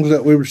those songs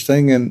that we were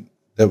singing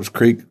that was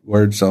Creek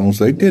word songs,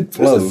 they did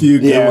flow. There's a few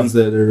good ones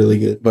that are really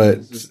good, but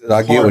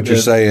I get what you're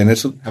saying.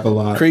 Have a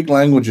lot. Creek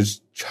language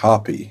is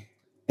choppy,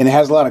 and it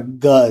has a lot of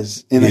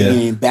guzz in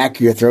the back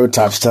of your throat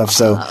type stuff.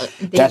 So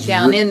deep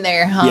down in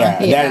there, huh? Yeah,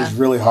 that is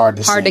really hard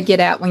to hard sing. to get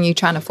out when you're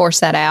trying to force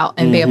that out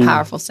and be a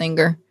powerful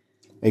singer.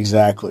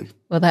 Exactly.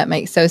 Well, that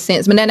makes so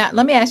sense. But then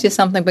let me ask you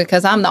something,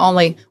 because I'm the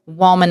only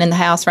woman in the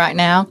house right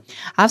now.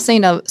 I've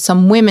seen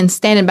some women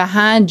standing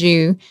behind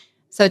you.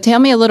 So tell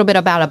me a little bit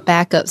about a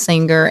backup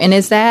singer. And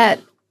is that,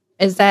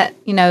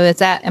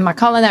 am I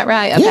calling that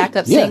right? A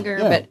backup singer?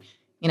 Yeah.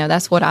 But,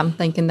 that's what I'm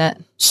thinking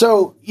that.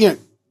 So,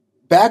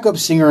 backup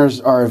singers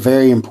are a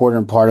very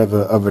important part of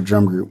a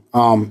drum group,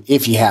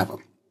 if you have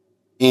them.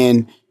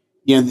 And,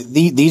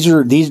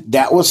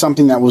 that was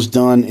something that was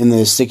done in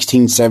the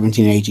 16,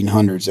 17,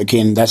 1800s.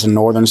 Again, that's a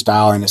northern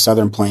style and a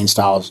southern plain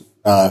style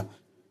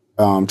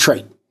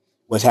trait,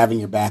 was having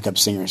your backup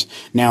singers.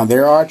 Now,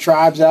 there are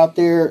tribes out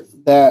there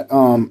that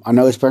I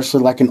know,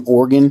 especially like in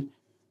Oregon,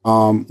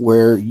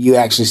 where you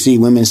actually see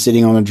women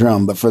sitting on a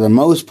drum. But for the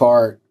most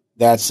part,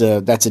 that's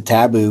a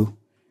taboo,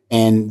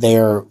 and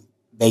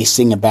they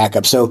sing a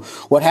backup. So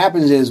what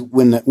happens is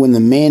when the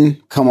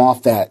men come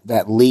off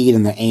that lead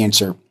and the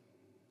answer,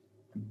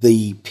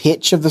 the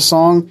pitch of the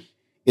song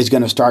is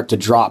going to start to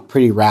drop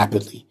pretty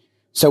rapidly.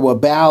 So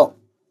about,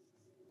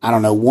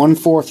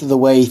 1/4 of the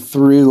way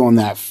through on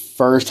that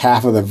first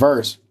half of the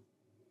verse,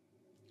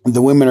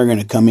 the women are going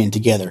to come in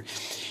together.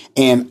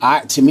 And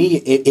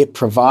it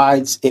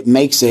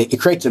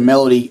creates a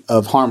melody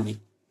of harmony.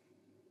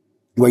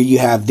 where you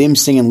have them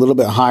singing a little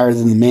bit higher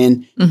than the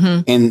men,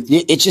 and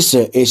it's just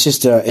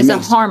a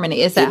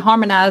harmony. It's that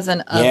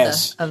harmonizing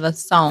of a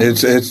song.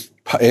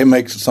 It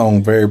makes a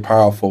song very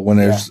powerful when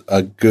there's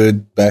a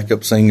good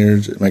backup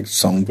singers. It makes a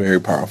song very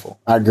powerful.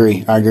 I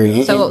agree.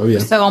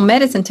 So on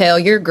Medicine Tail,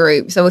 your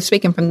group. So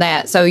speaking from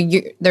that, so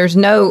you're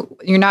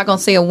not going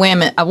to see a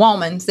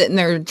woman sitting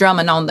there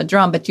drumming on the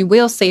drum, but you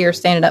will see her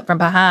standing up from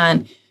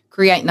behind,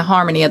 creating the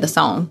harmony of the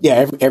song.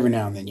 Yeah, every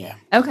now and then. Yeah.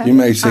 Okay. You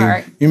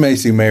may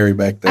see Mary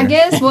back there. I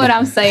guess what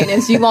I'm saying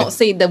is you won't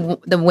see the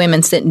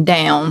women sitting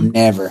down.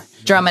 Never.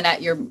 Drumming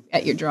at your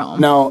drum.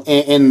 No,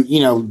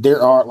 and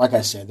there are, like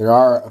I said, there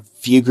are a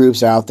few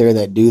groups out there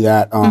that do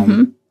that.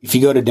 If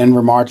you go to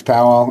Denver March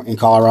Powwow in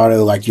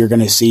Colorado, like you're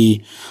going to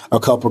see a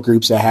couple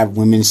groups that have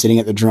women sitting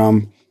at the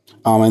drum,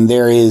 and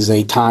there is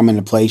a time and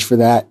a place for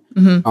that.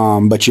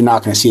 But you're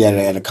not going to see that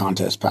at a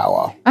contest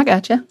powwow. I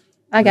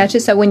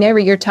gotcha. So whenever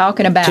you're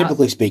talking about,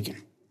 typically speaking,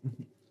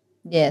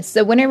 yes.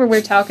 So whenever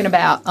we're talking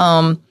about,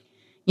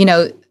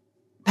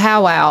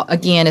 powwow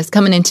again is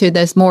coming into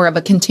this more of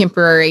a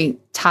contemporary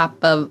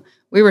type of,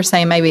 we were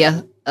saying maybe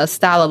a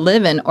style of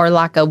living or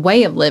like a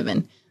way of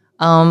living,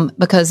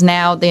 because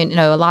now then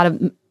a lot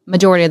of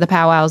majority of the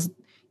powwows,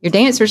 your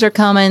dancers are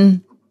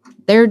coming,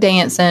 they're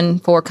dancing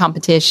for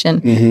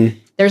competition.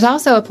 There's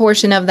also a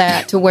portion of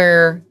that to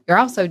where you're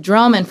also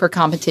drumming for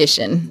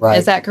competition. Right.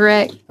 Is that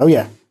correct? Oh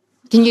yeah.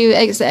 Can you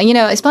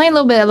explain a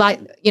little bit of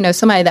like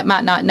somebody that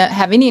might not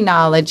have any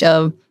knowledge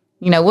of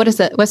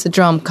what's a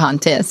drum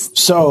contest?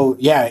 So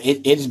yeah,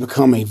 it has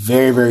become a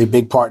very, very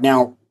big part.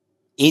 Now,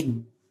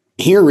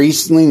 here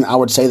recently, I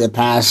would say the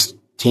past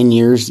 10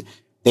 years,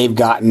 they've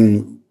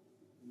gotten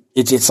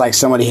it's like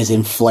somebody has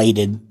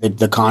inflated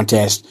the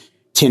contest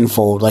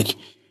tenfold. Like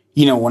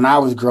when I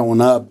was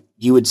growing up,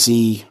 you would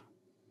see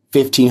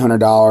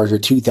 $1,500 or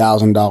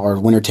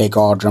 $2,000 winner take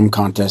all drum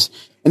contest,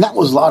 and that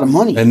was a lot of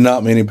money. And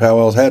not many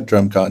powwows had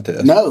drum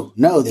contests.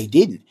 No, they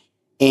didn't.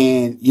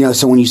 And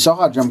so when you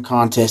saw a drum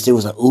contest, it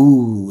was like,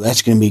 ooh,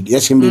 that's gonna be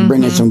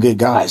bringing some good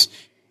guys.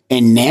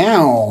 And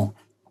now,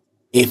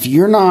 if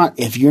you're not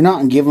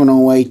giving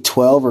away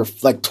 12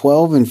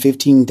 and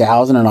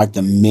 15,000 are like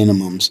the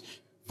minimums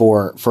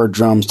for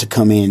drums to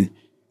come in,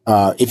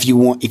 if you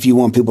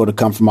want people to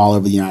come from all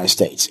over the United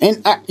States.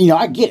 And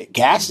I get it.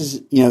 Gas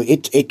is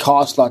it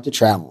costs a lot to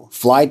travel.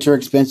 Flights are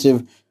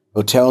expensive.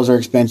 Hotels are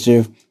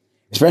expensive.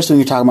 Especially when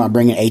you're talking about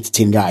bringing 8 to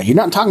 10 guys. You're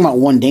not talking about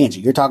one dancer.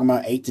 You're talking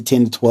about 8 to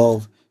 10 to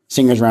 12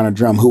 singers around a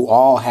drum who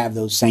all have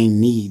those same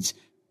needs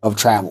of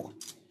travel.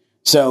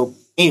 So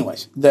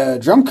anyways, the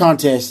drum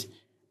contest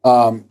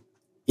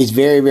is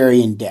very,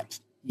 very in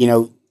depth.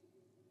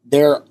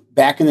 There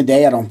back in the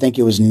day, I don't think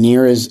it was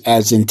near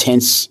as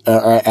intense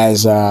or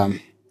as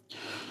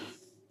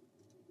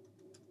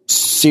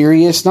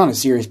serious. Not as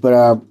serious, but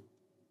I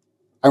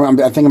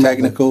think I'm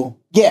technical.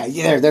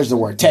 Yeah, there's the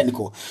word,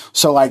 technical.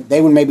 So like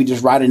they would maybe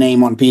just write a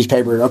name on a piece of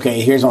paper.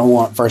 Okay, here's what I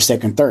want, first,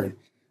 second, third.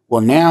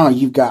 Well, now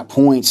you've got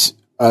points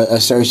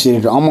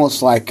associated,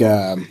 almost like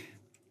the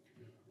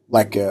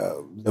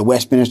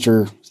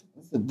Westminster,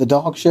 the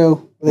dog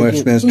show.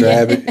 Westminster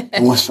Abbey. I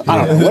don't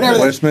know, whatever.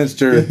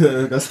 Westminster.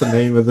 That's the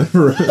name of the.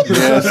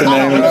 That's the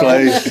name of the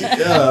place.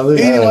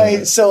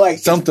 Anyway, so like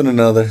something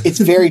another. It's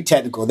very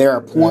technical. There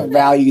are point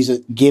values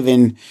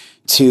given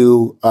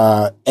to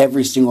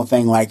every single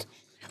thing. Like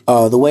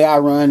the way I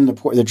run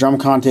the drum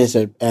contest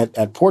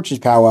at Poarch's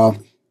Powwow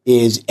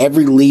is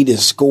every lead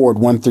is scored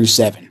 1 through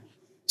 7.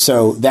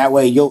 So that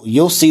way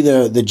you'll see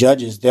the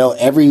judges. They'll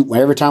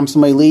every time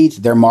somebody leads,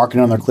 they're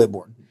marking on their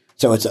clipboard.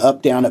 So it's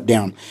up, down, up,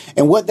 down.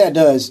 And what that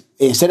does,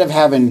 instead of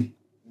having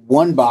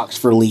one box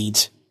for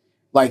leads,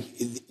 like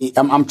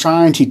I'm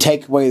trying to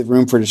take away the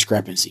room for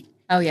discrepancy.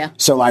 Oh yeah.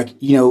 So like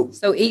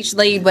so each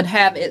lead would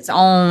have its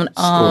own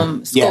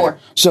score. Yeah.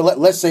 So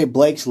let's say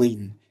Blake's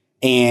leading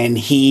and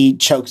he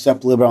chokes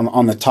up a little bit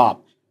on the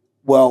top.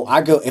 Well,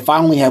 if I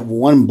only have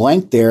one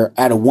blank there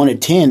out of 1 to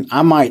 10,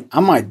 I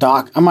might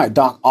dock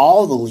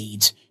all the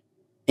leads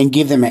and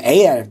give them an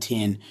 8 out of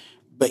 10.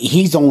 But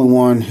he's the only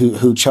one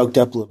who choked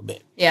up a little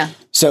bit. Yeah.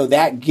 So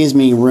that gives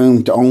me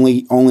room to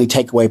only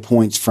take away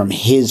points from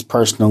his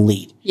personal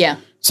lead. Yeah.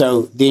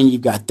 So then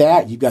you've got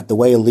that. You've got the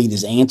way a lead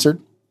is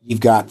answered. You've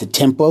got the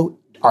tempo.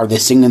 Are they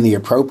singing the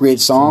appropriate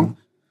song?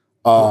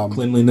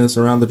 Cleanliness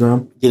around the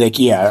drum.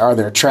 Are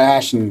there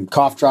trash and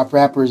cough drop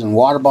wrappers and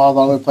water bottles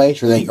all over the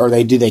place?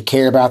 Do they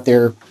care about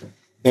their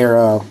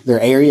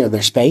area or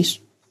their space?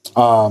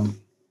 How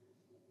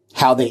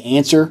they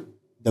answer,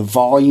 the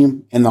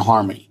volume, and the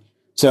harmony.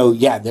 So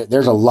yeah,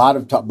 there's a lot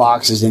of top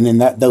boxes, and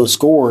then those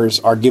scores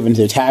are given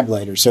to the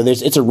tabulator. So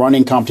it's a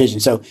running competition.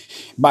 So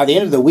by the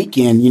end of the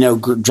weekend,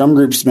 drum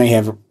groups may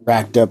have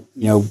racked up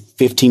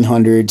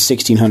 1,500,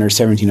 1,600,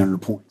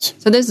 1,700 points.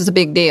 So this is a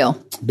big deal.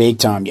 Big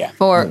time, yeah.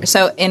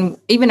 So in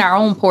even our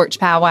own Poarch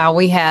Powwow,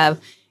 we have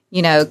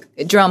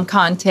drum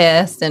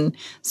contests, and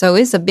so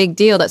it's a big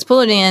deal. That's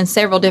pulling in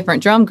several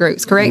different drum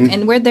groups, correct? Mm-hmm.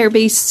 And would there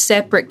be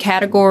separate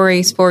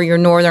categories for your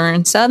northern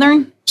and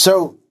southern?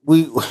 So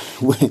we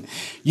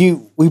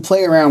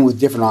play around with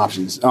different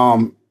options.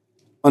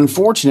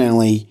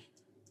 Unfortunately,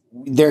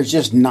 there's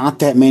just not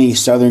that many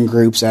Southern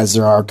groups as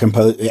there are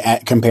compared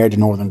to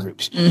Northern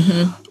groups.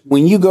 Mm-hmm.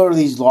 When you go to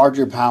these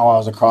larger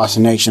powwows across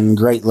the nation,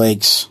 Great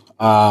Lakes,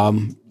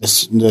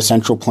 the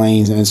Central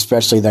Plains, and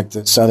especially like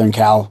the Southern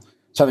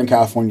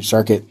California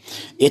circuit,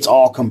 it's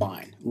all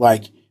combined.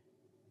 Like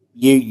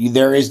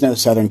there is no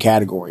Southern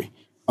category.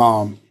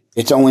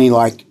 It's only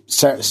like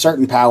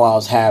certain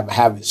powwows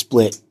have it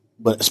split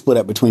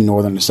up between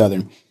Northern and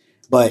Southern.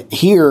 But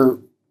here,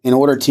 in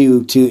order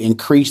to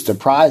increase the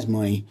prize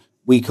money,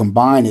 we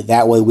combine it.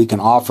 That way we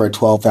can offer a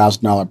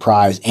 $12,000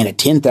 prize and a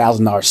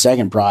 $10,000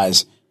 second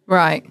prize.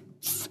 Right.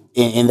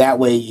 And that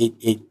way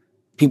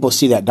people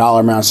see that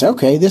dollar amount and say,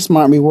 okay, this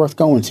might be worth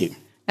going to.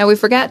 Now, we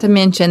forgot to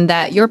mention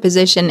that your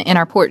position in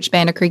our Poarch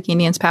Band of Creek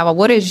Indians powwow,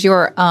 what is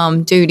your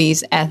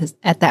duties at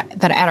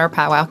our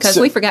powwow? Because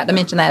we forgot to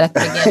mention that at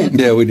the beginning.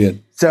 Yeah, we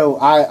did. So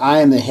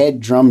I am the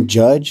head drum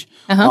judge,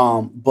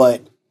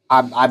 but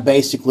I'm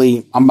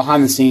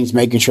behind the scenes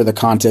making sure the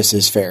contest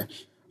is fair.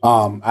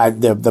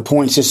 The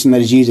point system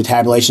that is used, the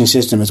tabulation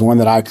system, is one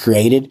that I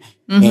created,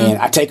 and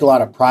I take a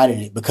lot of pride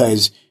in it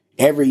because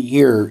every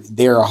year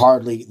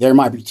there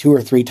might be 2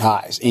 or 3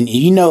 ties, and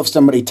if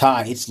somebody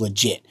tied, it's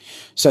legit.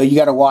 So you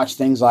got to watch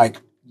things like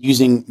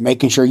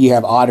making sure you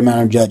have odd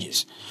amount of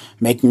judges,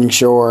 making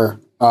sure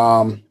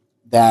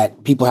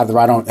that people have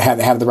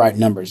the right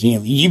numbers.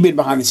 You've been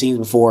behind the scenes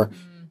before.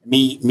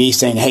 Me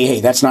saying,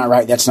 hey, that's not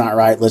right.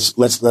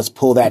 Let's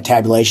pull that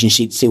tabulation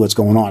sheet, see what's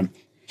going on.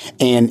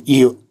 And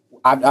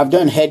I've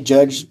done head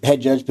judge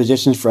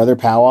positions for other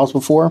powwows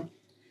before,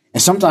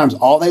 and sometimes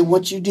all they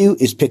want you to do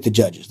is pick the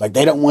judges. Like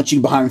they don't want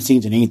you behind the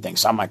scenes in anything.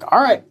 So I'm like, all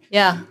right,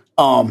 yeah.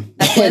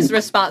 That's less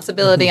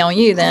responsibility on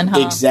you then, huh?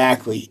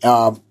 Exactly.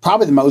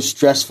 Probably the most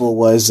stressful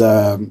was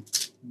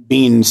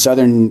being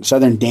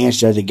Southern dance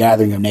judge at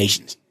Gathering of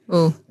Nations.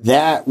 Ooh.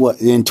 That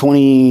was in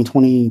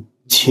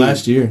 2022.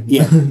 Last year.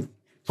 Yeah.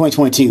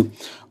 2022.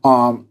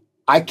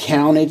 I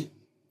counted.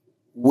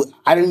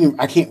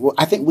 I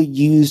think we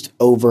used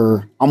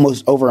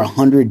almost over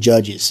 100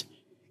 judges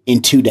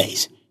in 2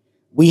 days.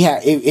 We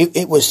had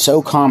it was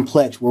so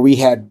complex where we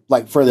had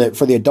like for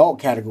the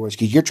adult categories,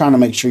 because you're trying to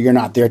make sure you're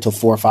not there till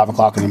 4 or 5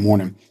 o'clock in the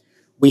morning.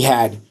 We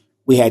had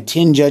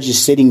 10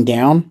 judges sitting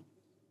down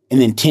and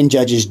then 10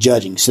 judges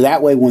judging. So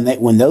that way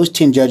when those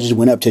 10 judges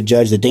went up to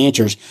judge the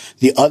dancers,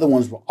 the other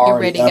ones were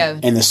already up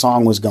and the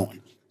song was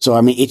going. So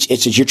I mean,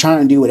 it's you're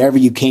trying to do whatever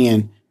you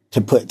can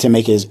to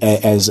make it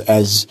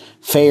as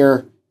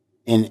fair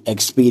and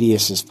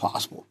expeditious as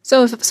possible.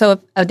 So if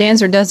a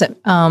dancer doesn't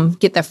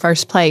get their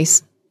first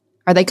place,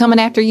 are they coming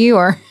after you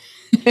or?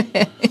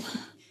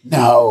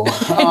 No,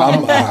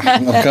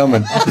 I'm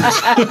coming.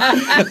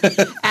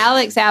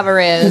 Alex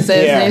Alvarez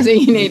says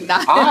you need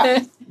not.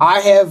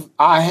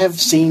 I have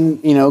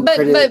seen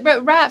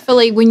but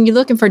rightfully, when you're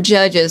looking for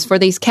judges for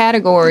these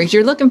categories,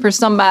 you're looking for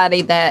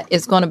somebody that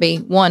is going to be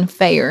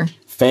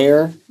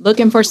fair,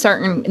 looking for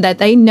certain that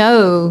they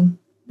know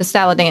the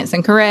style of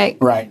dancing, correct?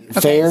 Right. Okay,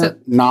 fair,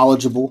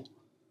 knowledgeable,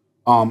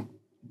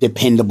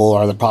 dependable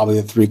are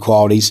probably the 3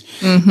 qualities.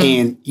 Mm-hmm.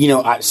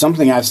 And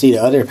something I see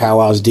the other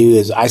powwows do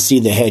is I see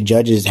the head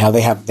judges how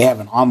they have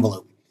an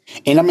envelope.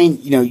 And I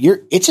mean,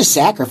 it's a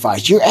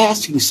sacrifice. You're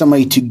asking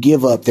somebody to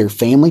give up their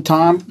family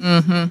time.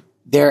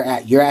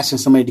 Mm-hmm. You're asking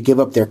somebody to give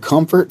up their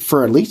comfort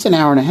for at least an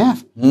hour and a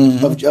half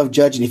of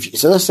judging.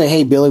 So let's say,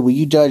 hey, Billy, will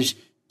you judge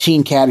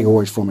teen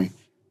categories for me?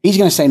 He's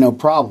going to say no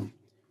problem,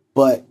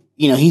 but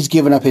he's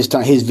given up his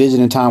time, his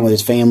visiting time with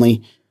his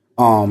family.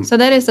 So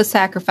that is a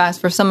sacrifice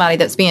for somebody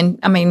that's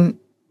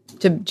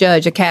to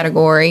judge a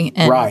category.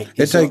 And right.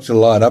 It takes a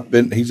lot.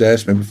 He's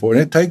asked me before,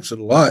 and it takes a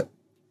lot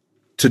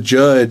to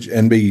judge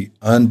and be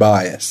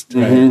unbiased.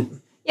 Mm-hmm.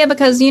 Yeah,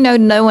 because,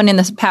 no one in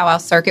this powwow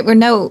circuit, we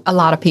know a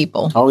lot of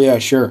people. Oh, yeah,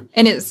 sure.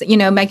 And it's,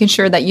 making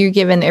sure that you're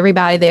giving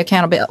everybody the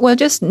accountability. Well,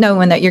 just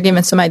knowing that you're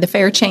giving somebody the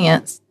fair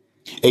chance.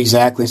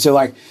 Exactly. So,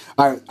 like,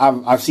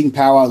 I've seen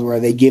powwows where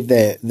they give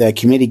the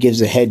committee gives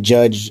the head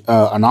judge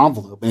an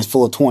envelope, and it's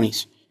full of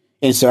 20s.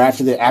 And so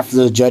after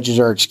the judges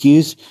are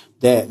excused,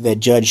 the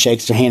judge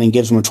shakes their hand and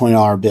gives them a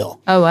 $20 bill.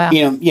 Oh, wow.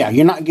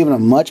 You're not giving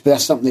them much, but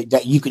that's something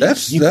that you could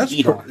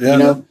eat on.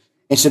 Yeah.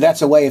 And so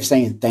that's a way of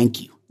saying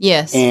thank you.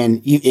 Yes.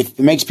 And it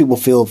makes people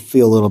feel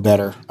a little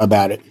better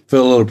about it.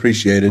 Feel a little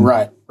appreciated.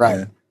 Right.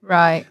 Yeah.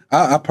 Right.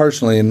 I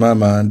personally, in my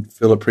mind,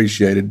 feel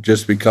appreciated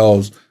just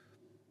because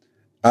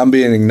I'm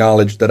being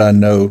acknowledged that I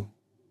know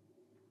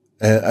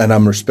and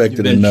I'm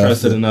respected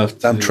enough.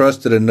 I'm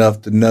trusted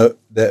enough to know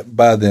that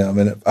by them,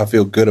 and I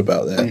feel good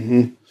about that.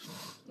 Mm-hmm.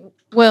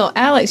 Well,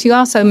 Alex, you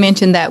also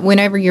mentioned that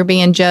whenever you're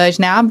being judged,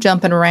 now I'm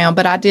jumping around,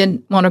 but I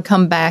did want to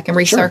come back and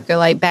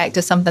recirculate back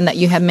to something that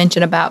you had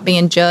mentioned about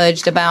being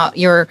judged, about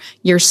your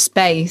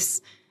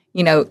space,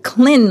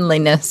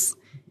 cleanliness.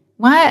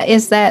 Why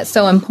is that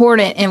so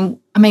important? And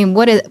I mean,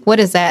 what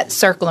is that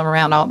circling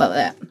around all of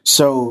that?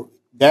 So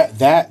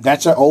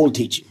that's an old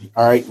teaching.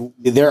 All right.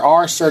 There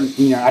are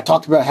certain, I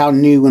talked about how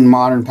new and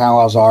modern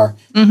powwows are,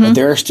 but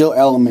there are still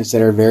elements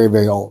that are very,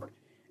 very old.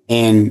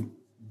 And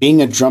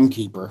being a drum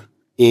keeper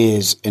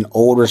is an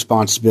old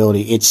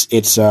responsibility. It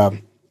is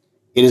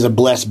a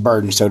blessed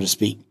burden, so to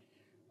speak.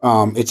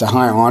 It's a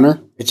high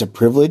honor. It's a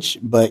privilege,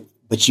 but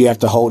you have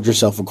to hold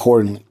yourself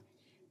accordingly.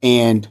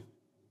 And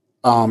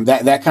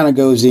that kind of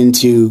goes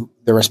into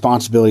the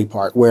responsibility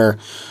part where,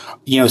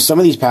 some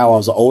of these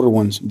powwows, the older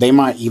ones, they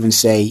might even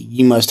say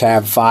you must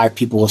have 5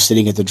 people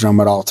sitting at the drum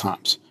at all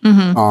times.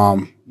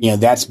 Mm-hmm.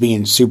 That's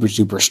being super,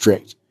 super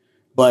strict.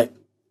 But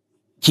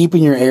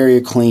keeping your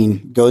area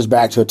clean goes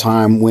back to a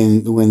time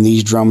when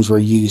these drums were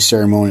used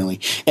ceremonially,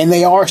 and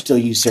they are still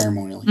used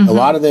ceremonially. Mm-hmm. A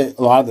lot of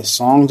the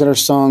songs that are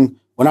sung,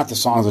 well, not the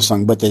songs are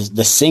sung, but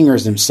the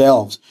singers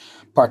themselves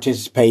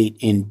participate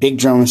in big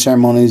drum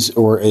ceremonies,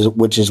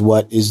 which is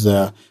what is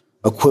the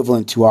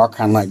equivalent to our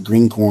kind of like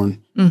green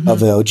corn mm-hmm. of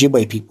the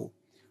Ojibwe people.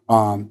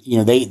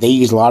 They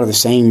use a lot of the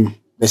same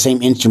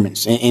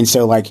instruments, and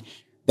so like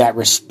that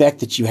respect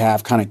that you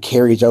have kind of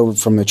carries over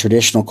from the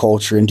traditional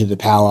culture into the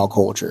powwow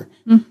culture,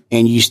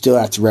 and you still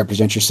have to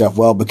represent yourself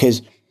well,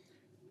 because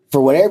for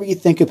whatever you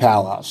think of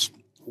powwows,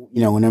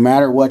 no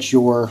matter what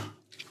your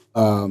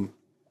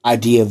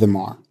idea of them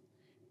are,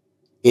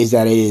 is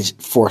that it is,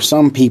 for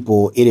some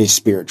people, it is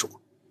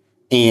spiritual.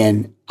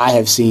 And I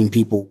have seen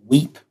people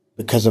weep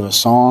because of a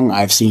song.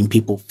 I've seen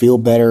people feel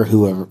better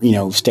who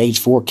are, stage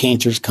 4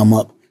 cancers come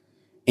up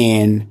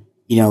and,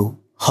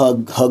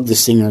 hug the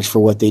singers for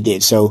what they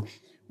did. So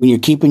when you're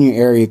keeping your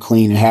area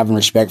clean and having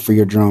respect for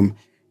your drum,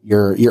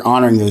 you're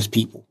honoring those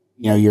people,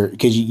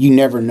 because you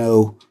never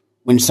know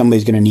when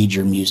somebody's going to need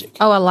your music.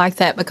 Oh, I like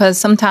that, because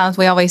sometimes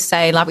we always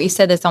say, like we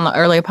said this on the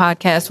earlier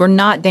podcast, we're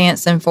not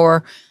dancing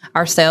for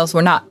ourselves.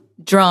 We're not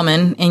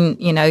drumming and,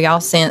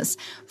 y'all sense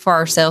for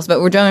ourselves,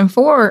 but we're drumming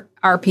for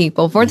our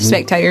people, for the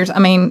spectators. I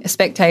mean,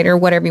 spectator,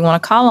 whatever you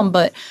want to call them.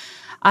 But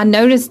I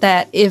noticed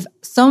that if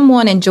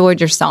someone enjoyed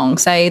your song,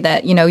 say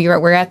that,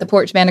 we're at the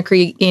Poarch Band of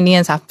Cree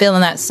Indians, I'm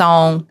feeling that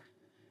song.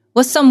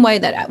 What's some way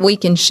that we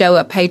can show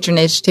a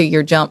patronage to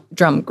your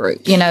drum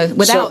group,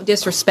 without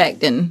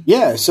disrespecting?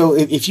 Yeah. So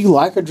if you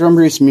like a drum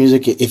group's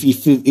music, if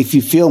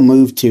you feel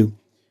moved to,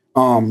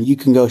 you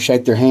can go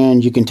shake their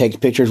hand. You can take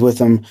pictures with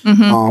them.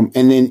 Mm-hmm.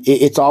 And then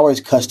it's always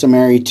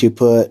customary to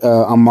put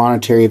a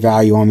monetary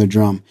value on the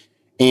drum.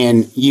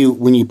 And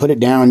when you put it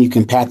down, you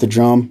can pat the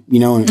drum,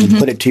 and mm-hmm.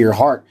 put it to your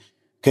heart,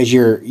 because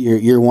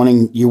you're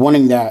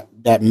wanting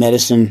that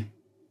medicine.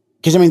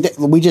 Because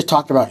we just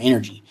talked about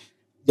energy.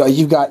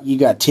 You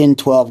got 10,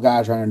 12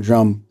 guys around a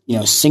drum,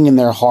 singing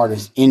their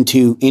heart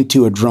into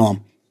a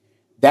drum.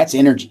 That's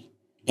energy.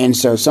 And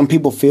so some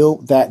people feel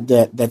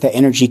that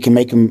energy can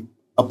make them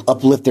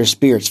uplift their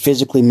spirits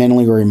physically,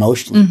 mentally, or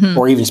emotionally, mm-hmm.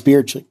 or even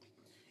spiritually.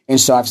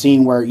 And so I've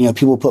seen where,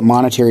 people put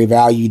monetary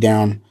value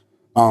down,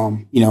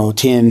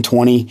 10,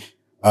 20,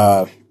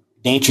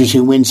 dancers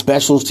who win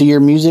specials to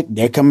your music,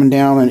 they're coming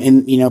down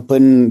and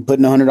putting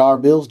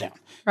 $100 bills down.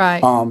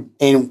 Right.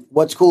 And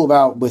what's cool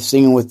with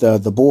singing with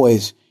the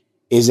boys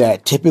is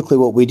that typically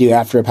what we do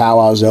after a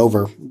powwow is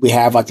over, we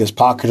have like this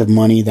pocket of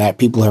money that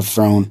people have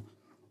thrown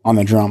on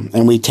the drum,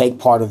 and we take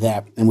part of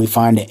that and we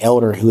find an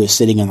elder who is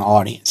sitting in the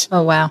audience.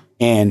 Oh, wow.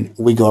 And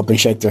we go up and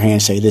shake their hand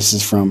and say, this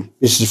is from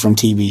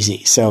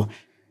TBZ. So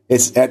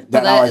it's that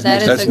always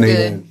makes that's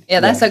good. Yeah,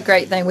 that's a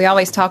great thing. We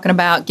always talking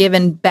about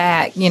giving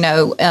back. We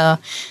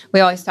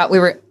always thought we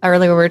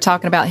were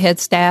talking about head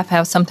staff,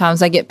 how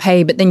sometimes they get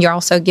paid, but then you're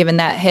also giving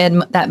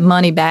that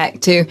money back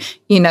to,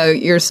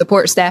 your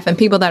support staff and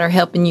people that are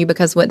helping you,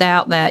 because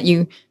without that,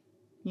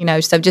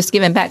 so just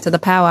giving back to the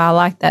powwow, I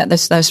like that.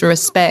 There's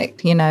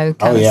respect, kind of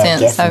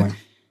sense.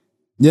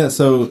 Definitely.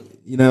 So,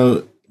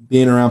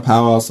 being around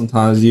powwow,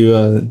 sometimes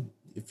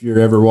if you're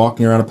ever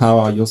walking around a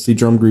powwow, you'll see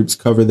drum groups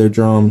cover their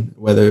drum,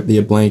 whether it be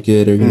a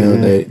blanket or,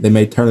 mm-hmm. they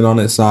may turn it on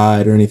its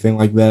side or anything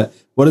like that.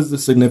 What is the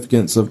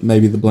significance of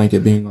maybe the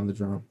blanket being on the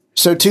drum?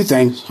 So 2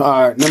 things.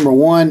 Number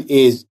 1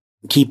 is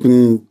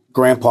keeping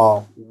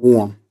grandpa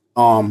warm,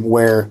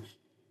 where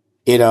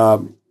it,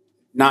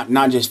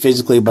 not just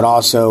physically, but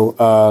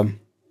also,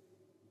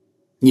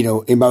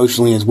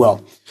 emotionally as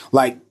well.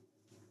 Like,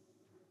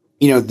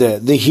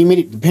 the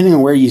humidity, depending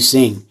on where you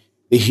sing,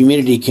 the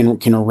humidity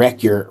can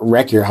wreck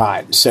your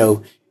hide.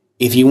 So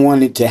if you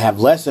want it to have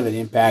less of an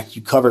impact,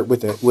 you cover it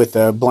with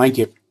a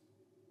blanket.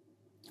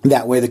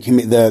 That way the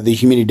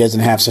humidity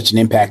doesn't have such an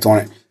impact on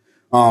it.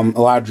 A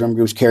lot of drum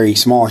groups carry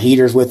small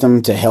heaters with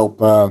them to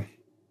help,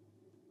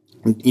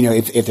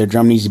 if their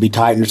drum needs to be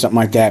tightened or something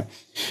like that.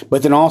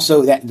 But then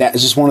also that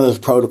is just one of those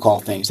protocol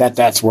things.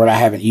 That's word I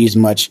haven't used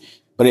much,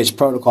 but it's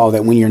protocol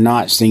that when you're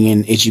not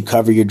singing, is you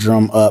cover your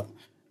drum up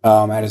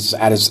as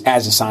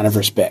a sign of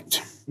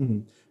respect.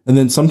 Mm-hmm. And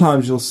then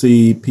sometimes you'll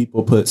see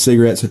people put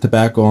cigarettes or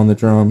tobacco on the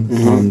drum.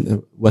 Mm-hmm.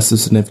 What's the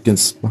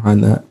significance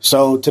behind that?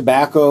 So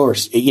tobacco, or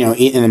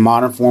in the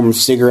modern form of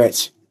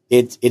cigarettes,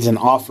 it's an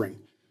offering.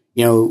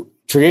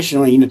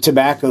 Traditionally,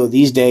 tobacco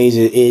these days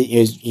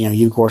is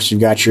you of course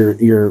you've got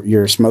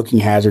your smoking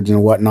hazards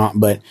and whatnot,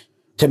 but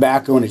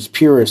tobacco in its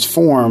purest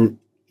form,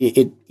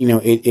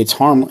 it's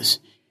harmless.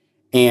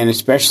 And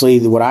especially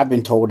what I've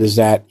been told is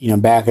that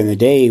back in the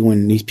day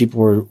when these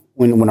people were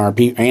when our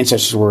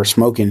ancestors were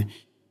smoking,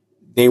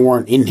 they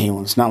weren't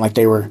inhaling. It's not like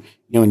they were,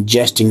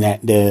 ingesting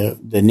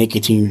the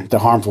nicotine, the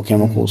harmful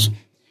chemicals. Mm-hmm.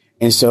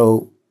 And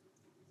so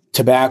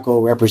tobacco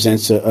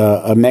represents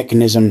a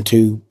mechanism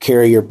to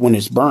carry when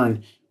it's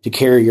burned, to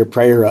carry your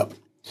prayer up.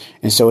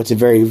 And so it's a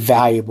very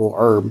valuable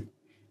herb.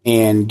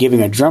 And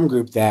giving a drum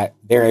group that,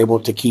 they're able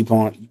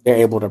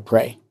to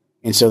pray.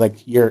 And so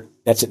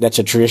that's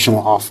a traditional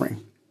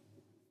offering.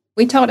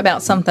 We talked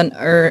about something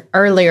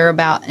earlier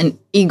about an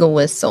eagle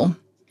whistle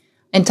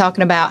and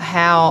talking about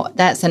how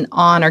that's an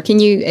honor. Can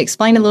you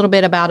explain a little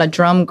bit about a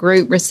drum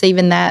group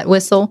receiving that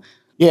whistle?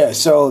 Yeah,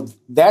 so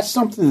that's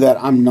something that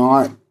I'm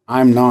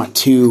not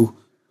too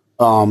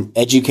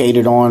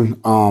educated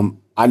on.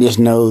 I just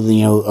know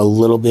a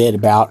little bit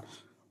about.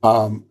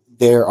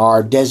 There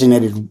are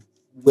designated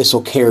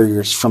whistle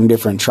carriers from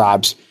different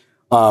tribes.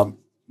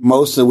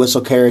 Most of the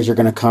whistle carriers are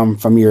going to come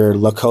from your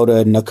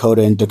Lakota,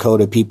 Nakota, and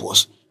Dakota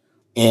peoples.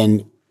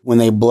 And when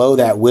they blow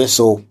that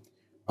whistle,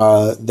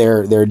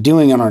 they're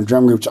doing it on a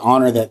drum group to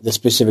honor the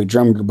specific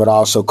drum group, but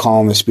also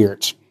calm the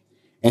spirits.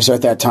 And so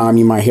at that time,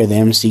 you might hear the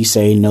MC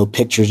say, no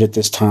pictures at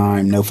this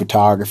time, no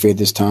photography at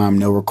this time,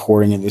 no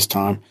recording at this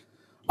time.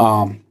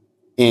 And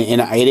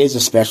it is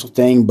a special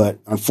thing, but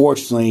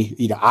unfortunately,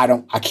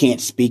 I can't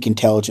speak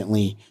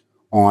intelligently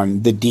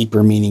on the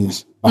deeper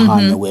meanings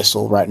behind the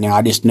whistle right now.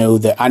 I just know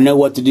that I know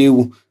what to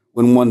do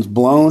when one's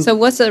blown. So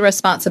what's the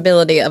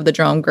responsibility of the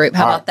drum group?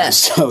 How about that?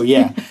 So,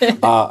 yeah,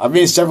 I've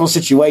been in several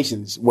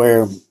situations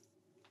where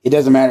it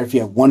doesn't matter if you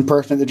have one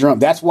person at the drum.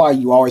 That's why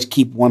you always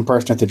keep one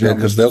person at the drum.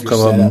 Because they'll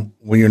come up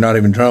when you're not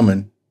even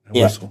drumming and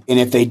whistle. And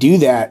if they do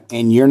that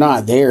and you're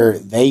not there,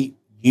 they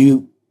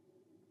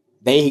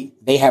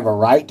have a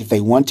right, if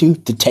they want to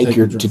take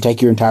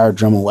your entire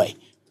drum away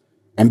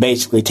and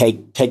basically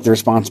take the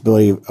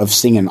responsibility of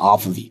singing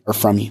off of you or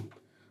from you.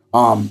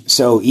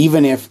 So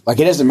even if, it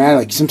doesn't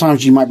matter,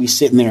 sometimes you might be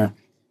sitting there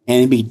and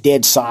it'd be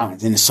dead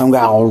silent and some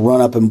guy will run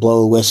up and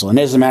blow a whistle. And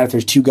it doesn't matter if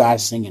there's 2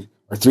 guys singing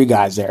or 3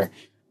 guys there,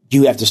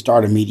 you have to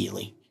start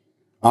immediately.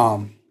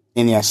 So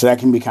that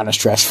can be kind of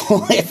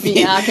stressful.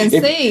 I can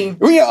see.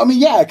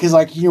 Because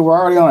we're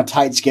already on a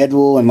tight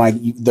schedule, and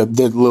the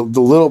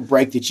little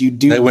break that you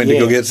do, they went to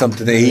go get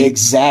something to eat,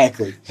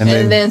 exactly,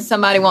 and then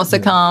somebody wants to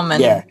come,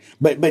 and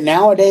but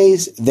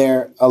nowadays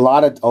a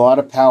lot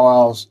of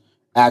powwows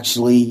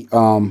actually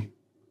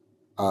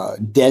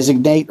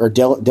designate or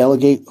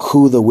delegate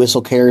who the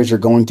whistle carriers are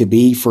going to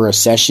be for a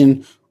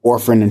session or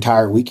for an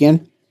entire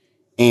weekend,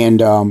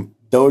 and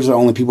those are the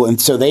only people. And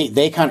so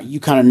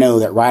you kind of know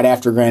that right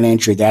after grand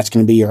entry, that's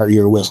going to be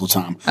your whistle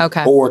time.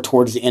 Okay. Or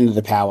towards the end of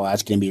the powwow,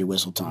 that's going to be your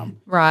whistle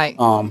time. Right.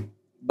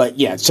 But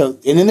yeah,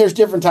 and then there's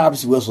different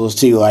types of whistles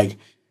too. Like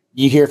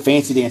you hear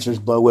fancy dancers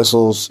blow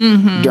whistles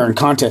during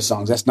contest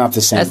songs. That's not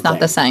the same. That's not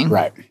the same.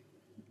 Right.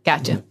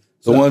 Gotcha.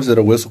 The ones that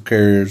are whistle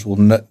carriers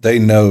they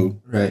know.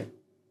 Right.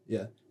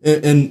 Yeah.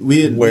 And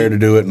where to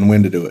do it and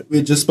when to do it.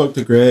 We just spoke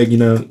to Greg,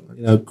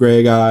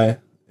 Greg,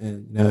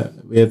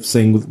 and we've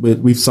sung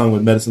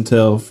with Medicine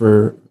Tail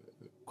for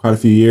quite a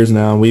few years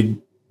now. And we've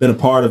been a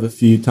part of a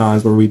few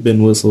times where we've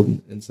been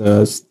whistled, and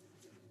so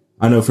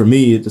I know for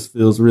me it just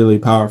feels really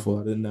powerful.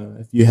 I didn't know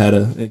if you had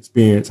an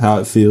experience how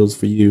it feels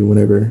for you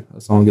whenever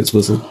a song gets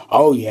whistled.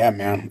 Oh yeah,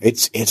 man,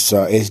 it's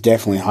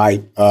definitely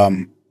hype.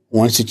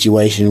 One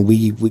situation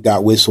we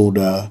got whistled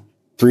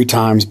 3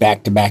 times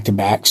back to back to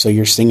back. So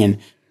you're singing.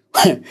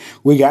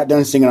 We got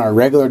done singing our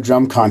regular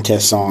drum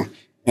contest song.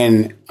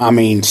 And I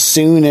mean,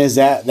 soon as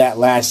that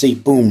last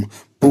beat, boom,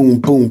 boom,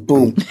 boom,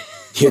 boom,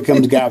 here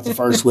comes the guy with the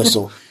first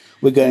whistle.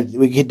 We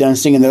get done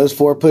singing those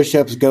 4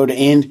 push-ups, go to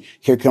end,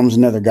 here comes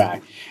another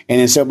guy. And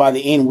then so by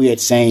the end, we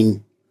had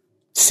sang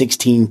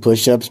 16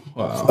 push-ups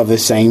of the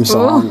same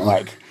song.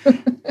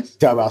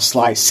 Talk about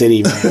Slice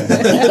City,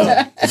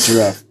 man. It's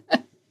rough.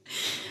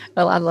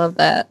 Well, I love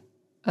that.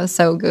 That's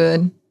so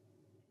good.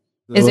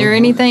 Is there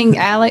anything,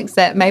 Alex,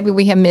 that maybe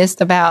we have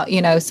missed about,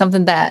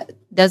 something that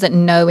doesn't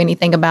know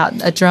anything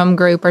about a drum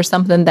group or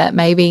something that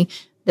maybe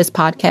this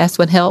podcast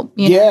would help?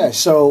 Yeah.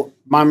 So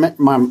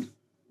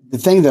the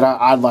thing that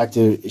I'd like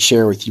to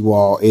share with you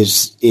all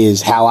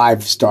is how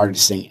I've started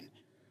singing.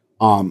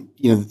 A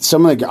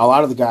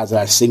lot of the guys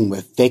that I sing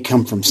with, they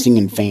come from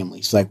singing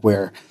families,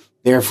 where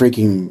their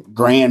freaking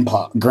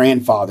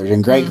grandfathers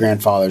and great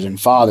grandfathers and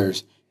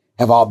fathers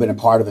have all been a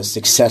part of a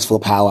successful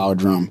powwow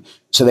drum.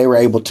 So they were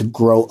able to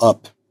grow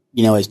up,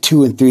 as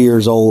 2 and 3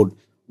 years old,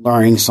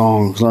 learning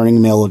songs,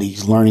 learning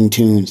melodies, learning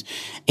tunes.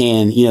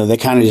 And, they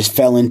kind of just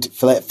fell in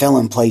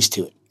place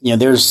to it.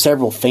 There's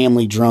several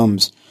family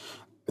drums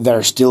that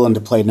are still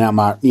into play now.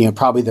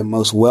 Probably the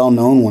most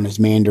well-known one is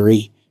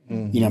Mandaree.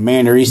 Mm-hmm.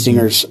 Mandaree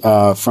singers,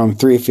 from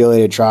 3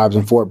 affiliated tribes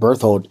in Fort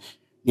Berthold,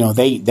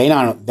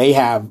 they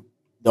have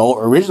the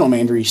original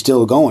Mandaree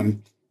still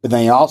going, but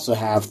they also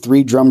have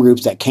 3 drum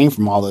groups that came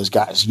from all those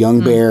guys,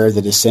 Young Bear,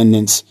 the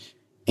Descendants,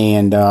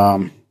 and,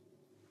 that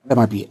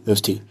might be it,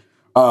 those 2.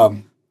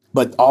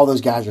 But all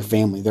those guys are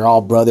family. They're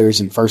all brothers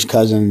and first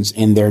cousins,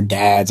 and their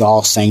dads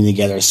all sang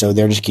together. So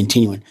they're just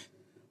continuing.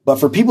 But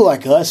for people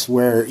like us,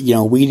 where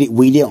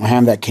we didn't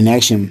have that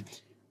connection,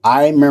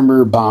 I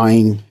remember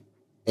buying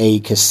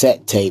a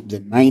cassette tape, the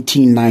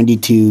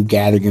 1992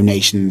 Gather Your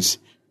Nations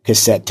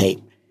cassette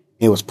tape,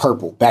 It was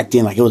purple back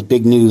then. Like, it was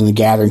big news when The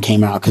Gathering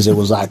came out because it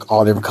was like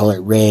all different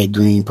color, red,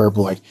 green,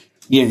 purple. Like,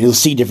 you'll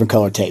see different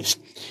color tapes.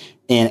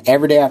 And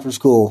every day after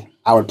school,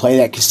 I would play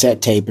that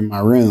cassette tape in my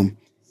room.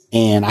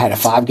 And I had a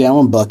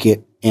 5-gallon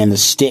bucket and a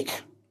stick,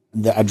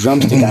 a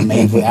drumstick I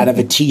made out of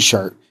a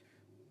T-shirt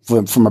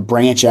from a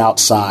branch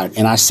outside.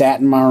 And I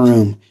sat in my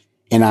room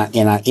and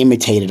I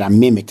imitated, I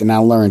mimicked, and I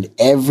learned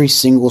every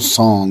single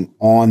song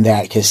on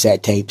that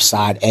cassette tape,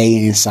 side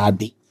A and side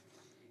B.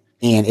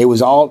 And it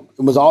was all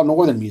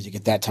Northern music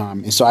at that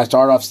time. And so I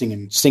started off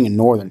singing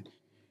Northern.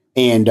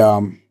 And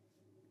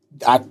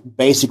I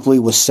basically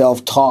was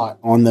self-taught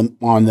on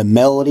the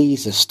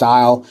melodies, the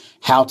style,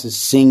 how to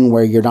sing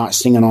where you're not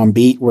singing on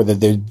beat, where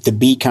the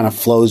beat kind of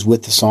flows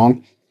with the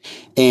song.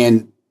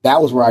 And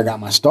that was where I got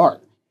my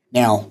start.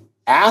 Now,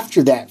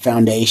 after that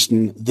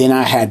foundation, then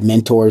I had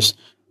mentors.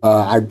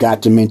 I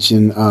got to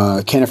mention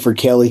Kenneford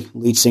Kelly,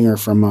 lead singer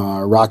from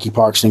Rocky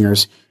Park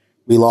Singers.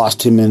 We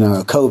lost him in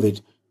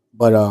COVID,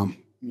 but a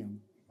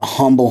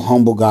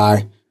humble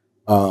guy,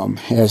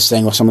 has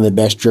sang with some of the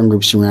best drum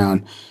groups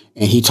around.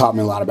 And he taught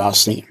me a lot about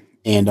singing.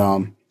 And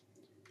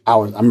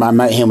I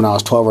met him when I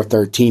was 12 or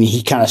 13.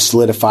 He kind of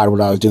solidified what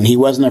I was doing. He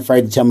wasn't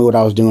afraid to tell me what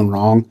I was doing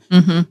wrong.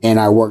 Mm-hmm. And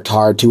I worked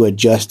hard to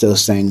adjust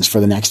those things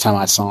for the next time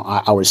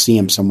I would see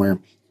him somewhere.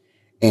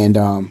 And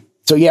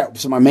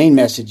so my main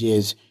message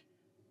is,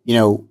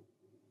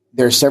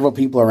 there are several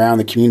people around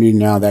the community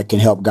now that can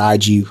help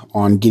guide you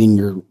on getting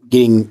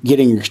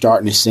your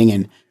start into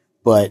singing.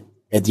 But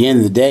at the end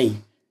of the day,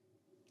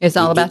 it's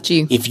all about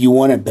you. If you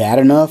want it bad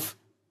enough,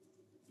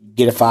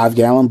 get a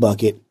 5-gallon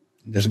bucket,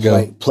 just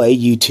go play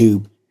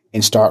YouTube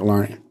and start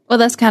learning. Well,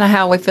 that's kind of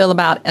how we feel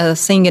about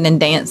singing and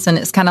dancing.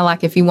 It's kind of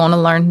like if you want to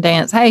learn to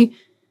dance, hey,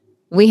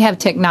 we have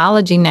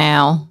technology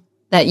now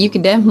that you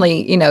can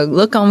definitely,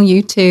 look on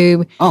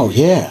YouTube. Oh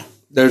yeah,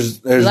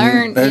 there's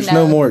learn.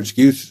 No more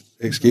excuses.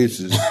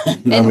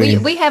 And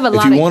we have a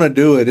lot. If you want to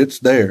do it, it's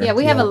there. Yeah,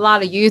 we have a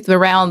lot of youth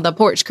around the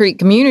Poarch Creek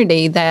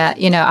community that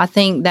I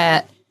think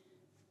that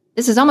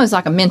this is almost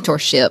like a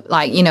mentorship,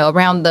 like,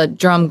 around the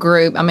drum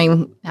group. I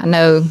mean, I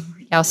know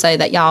y'all say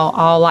that y'all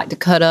all like to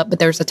cut up, but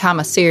there's a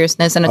time of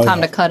seriousness and a time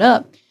to cut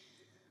up.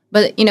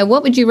 But,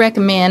 what would you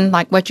recommend,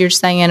 like what you're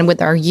saying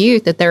with our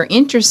youth, that they're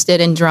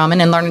interested in drumming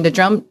and learning to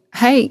drum?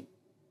 Hey,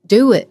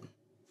 do it.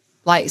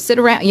 Like, sit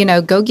around,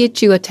 go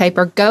get you a tape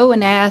or go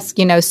and ask,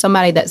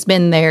 somebody that's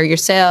been there,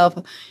 yourself,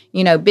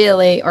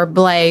 Billy or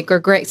Blake or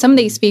Greg, some of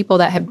these people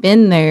that have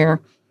been there.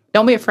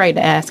 Don't be afraid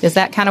to ask. Is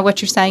that kind of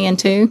what you're saying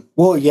too?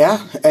 Well,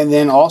 yeah. And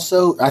then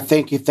also, I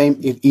think if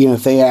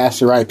they ask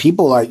the right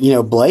people, like,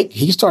 Blake,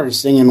 he started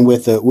singing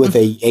with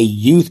a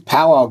youth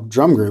powwow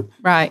drum group.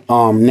 Right.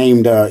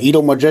 Named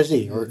Edo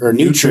Majesty or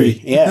New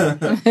Tree. Yeah.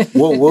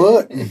 Well,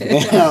 what?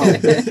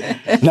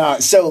 No,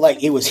 so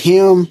like it was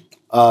him,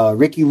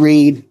 Ricky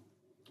Reed,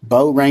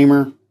 Bo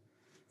Raymer,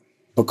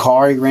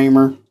 Bakari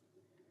Raymer.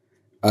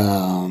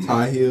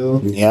 Ty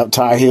Hill. Yep,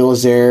 Ty Hill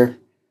was there.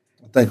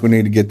 I think we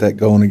need to get that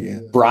going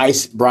again.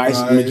 Bryce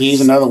McGee's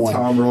another one.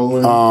 Tom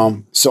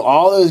Rowland. So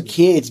all those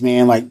kids,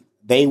 man, like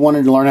they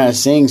wanted to learn how to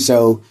sing.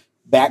 So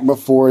back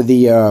before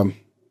the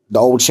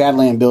old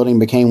Shadland building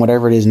became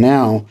whatever it is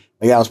now,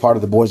 like that was part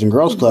of the Boys and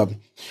Girls Club.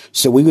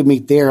 So we would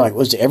meet there, like,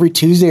 was it every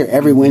Tuesday or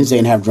every Wednesday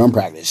and have drum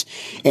practice.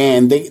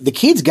 And the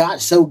kids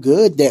got so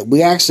good that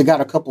we actually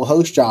got a couple of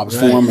host jobs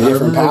for them in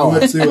different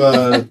powwows. We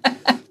went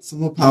to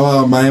some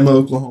powwow in Miami,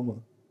 Oklahoma.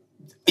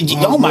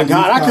 Oh my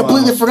God! I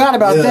completely forgot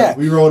about that.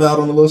 We rolled out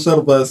on a little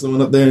shuttle bus and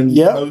went up there and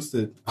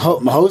hosted.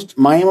 Host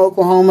Miami,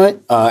 Oklahoma,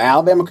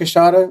 Alabama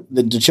Coshada,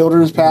 the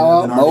children's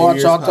powwow, Mohawk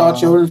Choctaw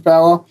children's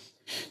powwow.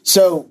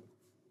 So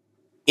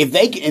if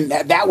they can,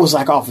 that was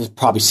like off of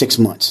probably 6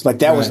 months. Like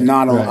that was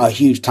not a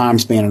huge time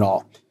span at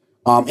all.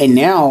 And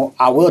now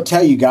I will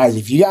tell you guys,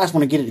 if you guys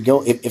want to get it to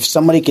go, if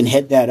somebody can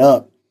head that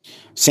up,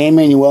 San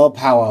Manuel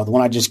powwow, the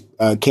one I just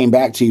came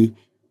back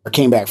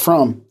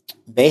from.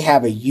 They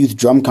have a youth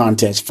drum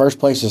contest. First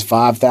place is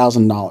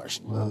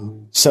 $5,000. Wow.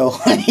 So,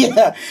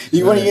 yeah,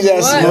 you want to use that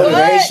as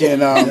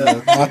motivation.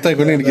 I think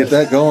we need to get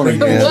that going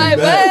again.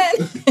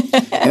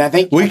 What? And I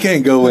think we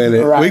can't go in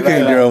it. We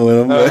can't drum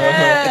with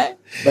them.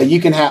 But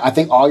you can have, I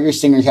think all your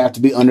singers have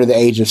to be under the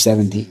age of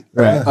 17.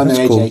 Right. Under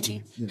the age of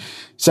 18. Yeah.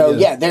 So,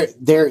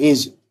 there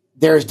is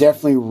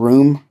definitely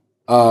room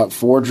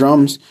for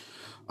drums.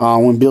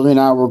 When Billy and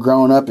I were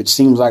growing up, it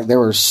seems like there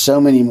were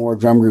so many more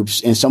drum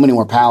groups and so many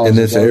more powwows in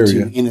this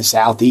area in the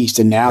Southeast.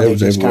 And now they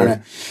just kind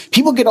of,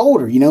 people get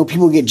older,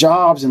 people get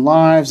jobs and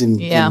lives and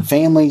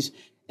families.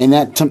 And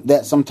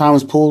that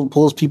sometimes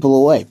pulls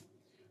people away.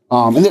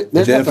 And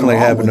there's definitely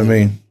happened to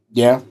me.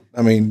 Yeah.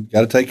 I mean,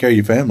 got to take care of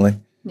your family.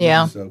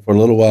 Yeah. So for a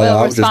little while,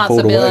 I was just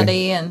pulled away.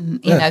 Responsibility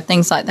and, you know,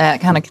 things like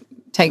that kind of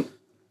take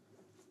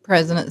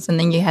precedence, and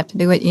then you have to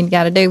do what you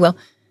got to do. Well,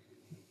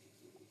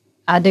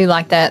 I do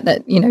like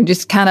that, you know,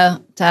 just kind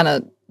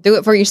of do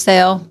it for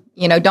yourself.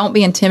 You know, don't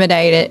be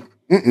intimidated.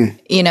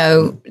 You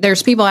know,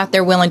 there's people out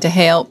there willing to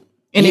help.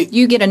 And if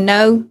you get a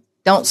no,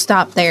 don't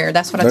stop there.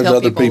 That's what I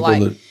tell people.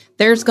 Like,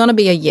 there's going to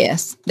be a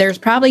yes. There's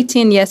probably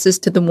 10 yeses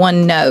to the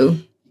one no.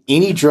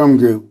 Any drum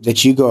group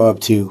that you go up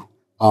to,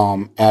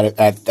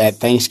 at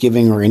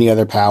Thanksgiving or any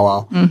other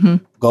powwow,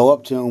 go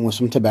up to them with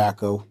some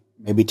tobacco,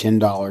 maybe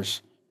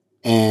 $10,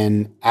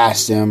 and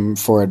ask them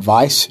for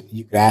advice.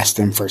 You could ask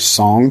them for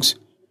songs.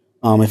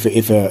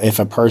 If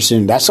a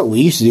person, that's what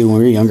we used to do when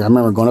we were younger. I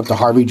remember going up to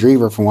Harvey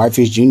Drever from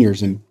Whitefish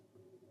Juniors and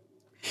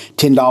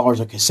 $10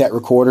 a cassette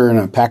recorder and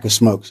a pack of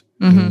smokes.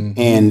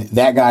 And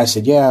that guy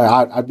said,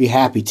 yeah, I'd be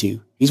happy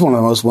to. He's one of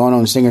the most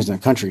well-known singers in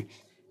the country.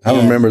 I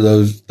remember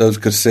those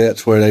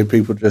cassettes where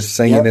people just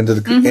singing into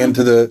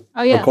the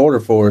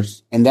recorder for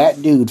us. And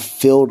that dude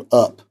filled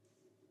up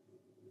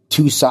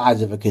 2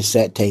 sides of a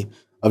cassette tape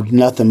of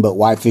nothing but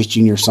Whitefish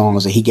Junior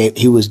songs that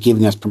he was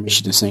giving us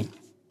permission to sing.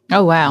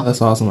 Oh, wow.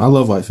 That's awesome. I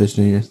love Whitefish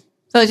Juniors.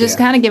 So just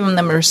kind of giving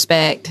them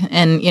respect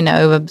and,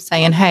 of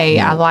saying, hey,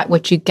 I like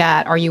what you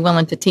got. Are you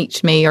willing to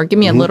teach me or give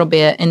me a little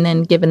bit, and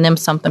then giving them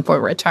something for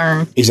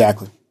return?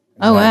 Exactly.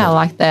 Oh, wow. I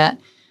like that.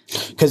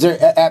 Because they're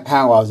at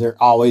powwows, they're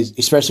always,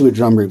 especially with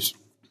drum groups,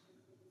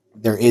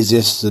 there is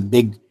this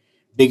big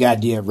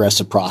idea of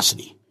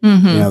reciprocity.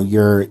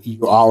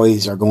 You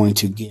always are going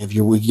to give.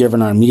 We're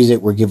giving our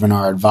music, we're giving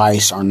our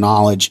advice, our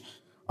knowledge.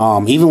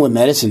 Even with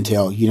medicine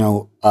tail,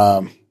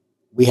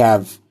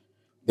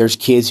 there's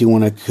kids who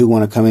want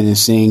to come in and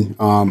sing.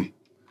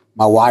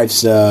 My wife's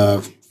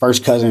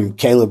second cousin,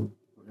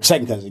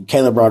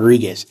 Caleb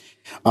Rodriguez.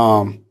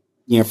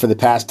 For the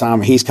past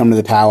time, he's come to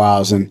the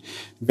powwows, and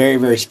very,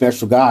 very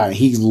special guy.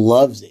 He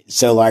loves it.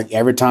 So,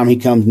 every time he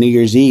comes New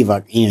Year's Eve,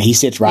 he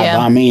sits right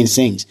by me and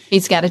sings.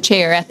 He's got a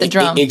chair at the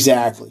drum.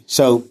 Exactly.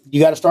 So, you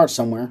got to start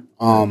somewhere.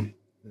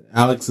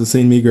 Alex has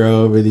seen me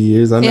grow over the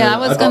years. I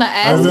was going to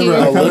ask you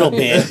a little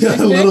bit.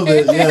 A little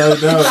bit, yeah. No.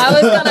 I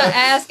was going to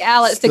ask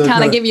Alex to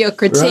kind of give you a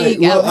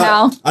critique of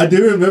how. I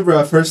do remember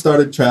I first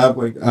started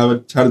traveling. I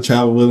would try to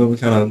travel with him and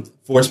kind of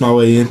force my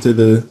way into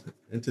the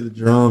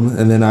drum.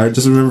 And then I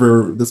just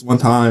remember this one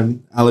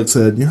time, Alex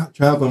said, "You're not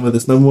traveling with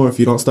us no more if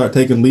you don't start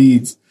taking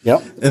leads."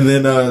 Yep. And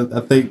then I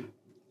think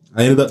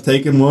I ended up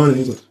taking one. And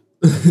he's like,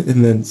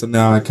 and then so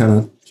now I kind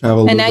of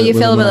travel. And now you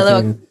feel a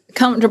little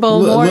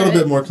comfortable more. A little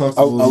bit more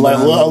comfortable.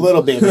 A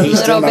little bit. But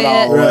he's still not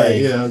all the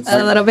way. Yeah,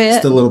 a little bit.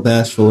 Still a little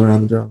bashful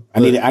around the drum.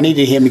 I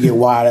needed him to get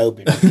wide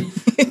open.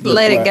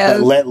 Let it go.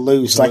 Let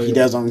loose like he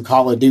does on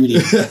Call of Duty.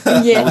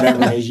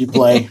 Whatever it is you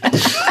play.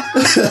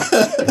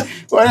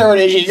 Whatever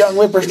it is you young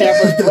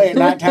whippersnappers play at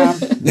nighttime.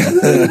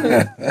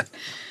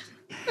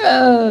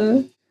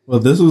 Well,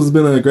 this has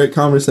been a great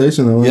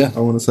conversation. I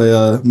want to say,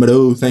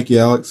 Mado, thank you,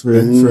 Alex, for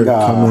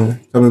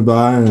coming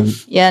by. And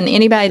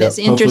anybody that's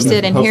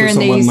interested in hearing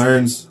these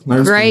learns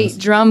great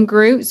drum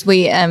groups,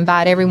 we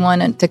invite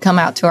everyone to come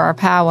out to our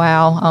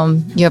powwow.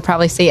 You'll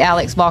probably see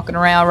Alex walking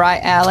around,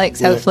 right, Alex?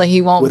 Hopefully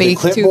he won't be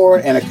with a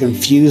clipboard and a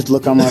confused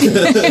look on my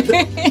face.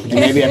 And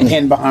maybe a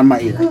pen behind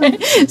my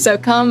ear. So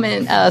come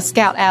and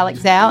scout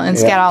Alex out and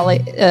scout all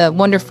the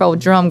wonderful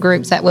drum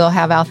groups that we'll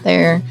have out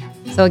there.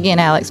 So again,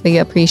 Alex, we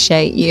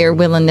appreciate your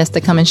willingness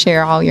to come and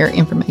share all your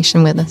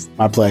information with us.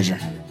 My pleasure.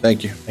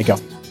 Thank you. Thank you.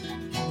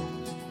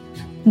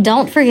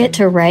 Don't forget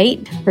to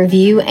rate,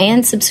 review,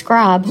 and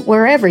subscribe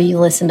wherever you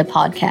listen to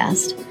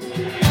podcasts.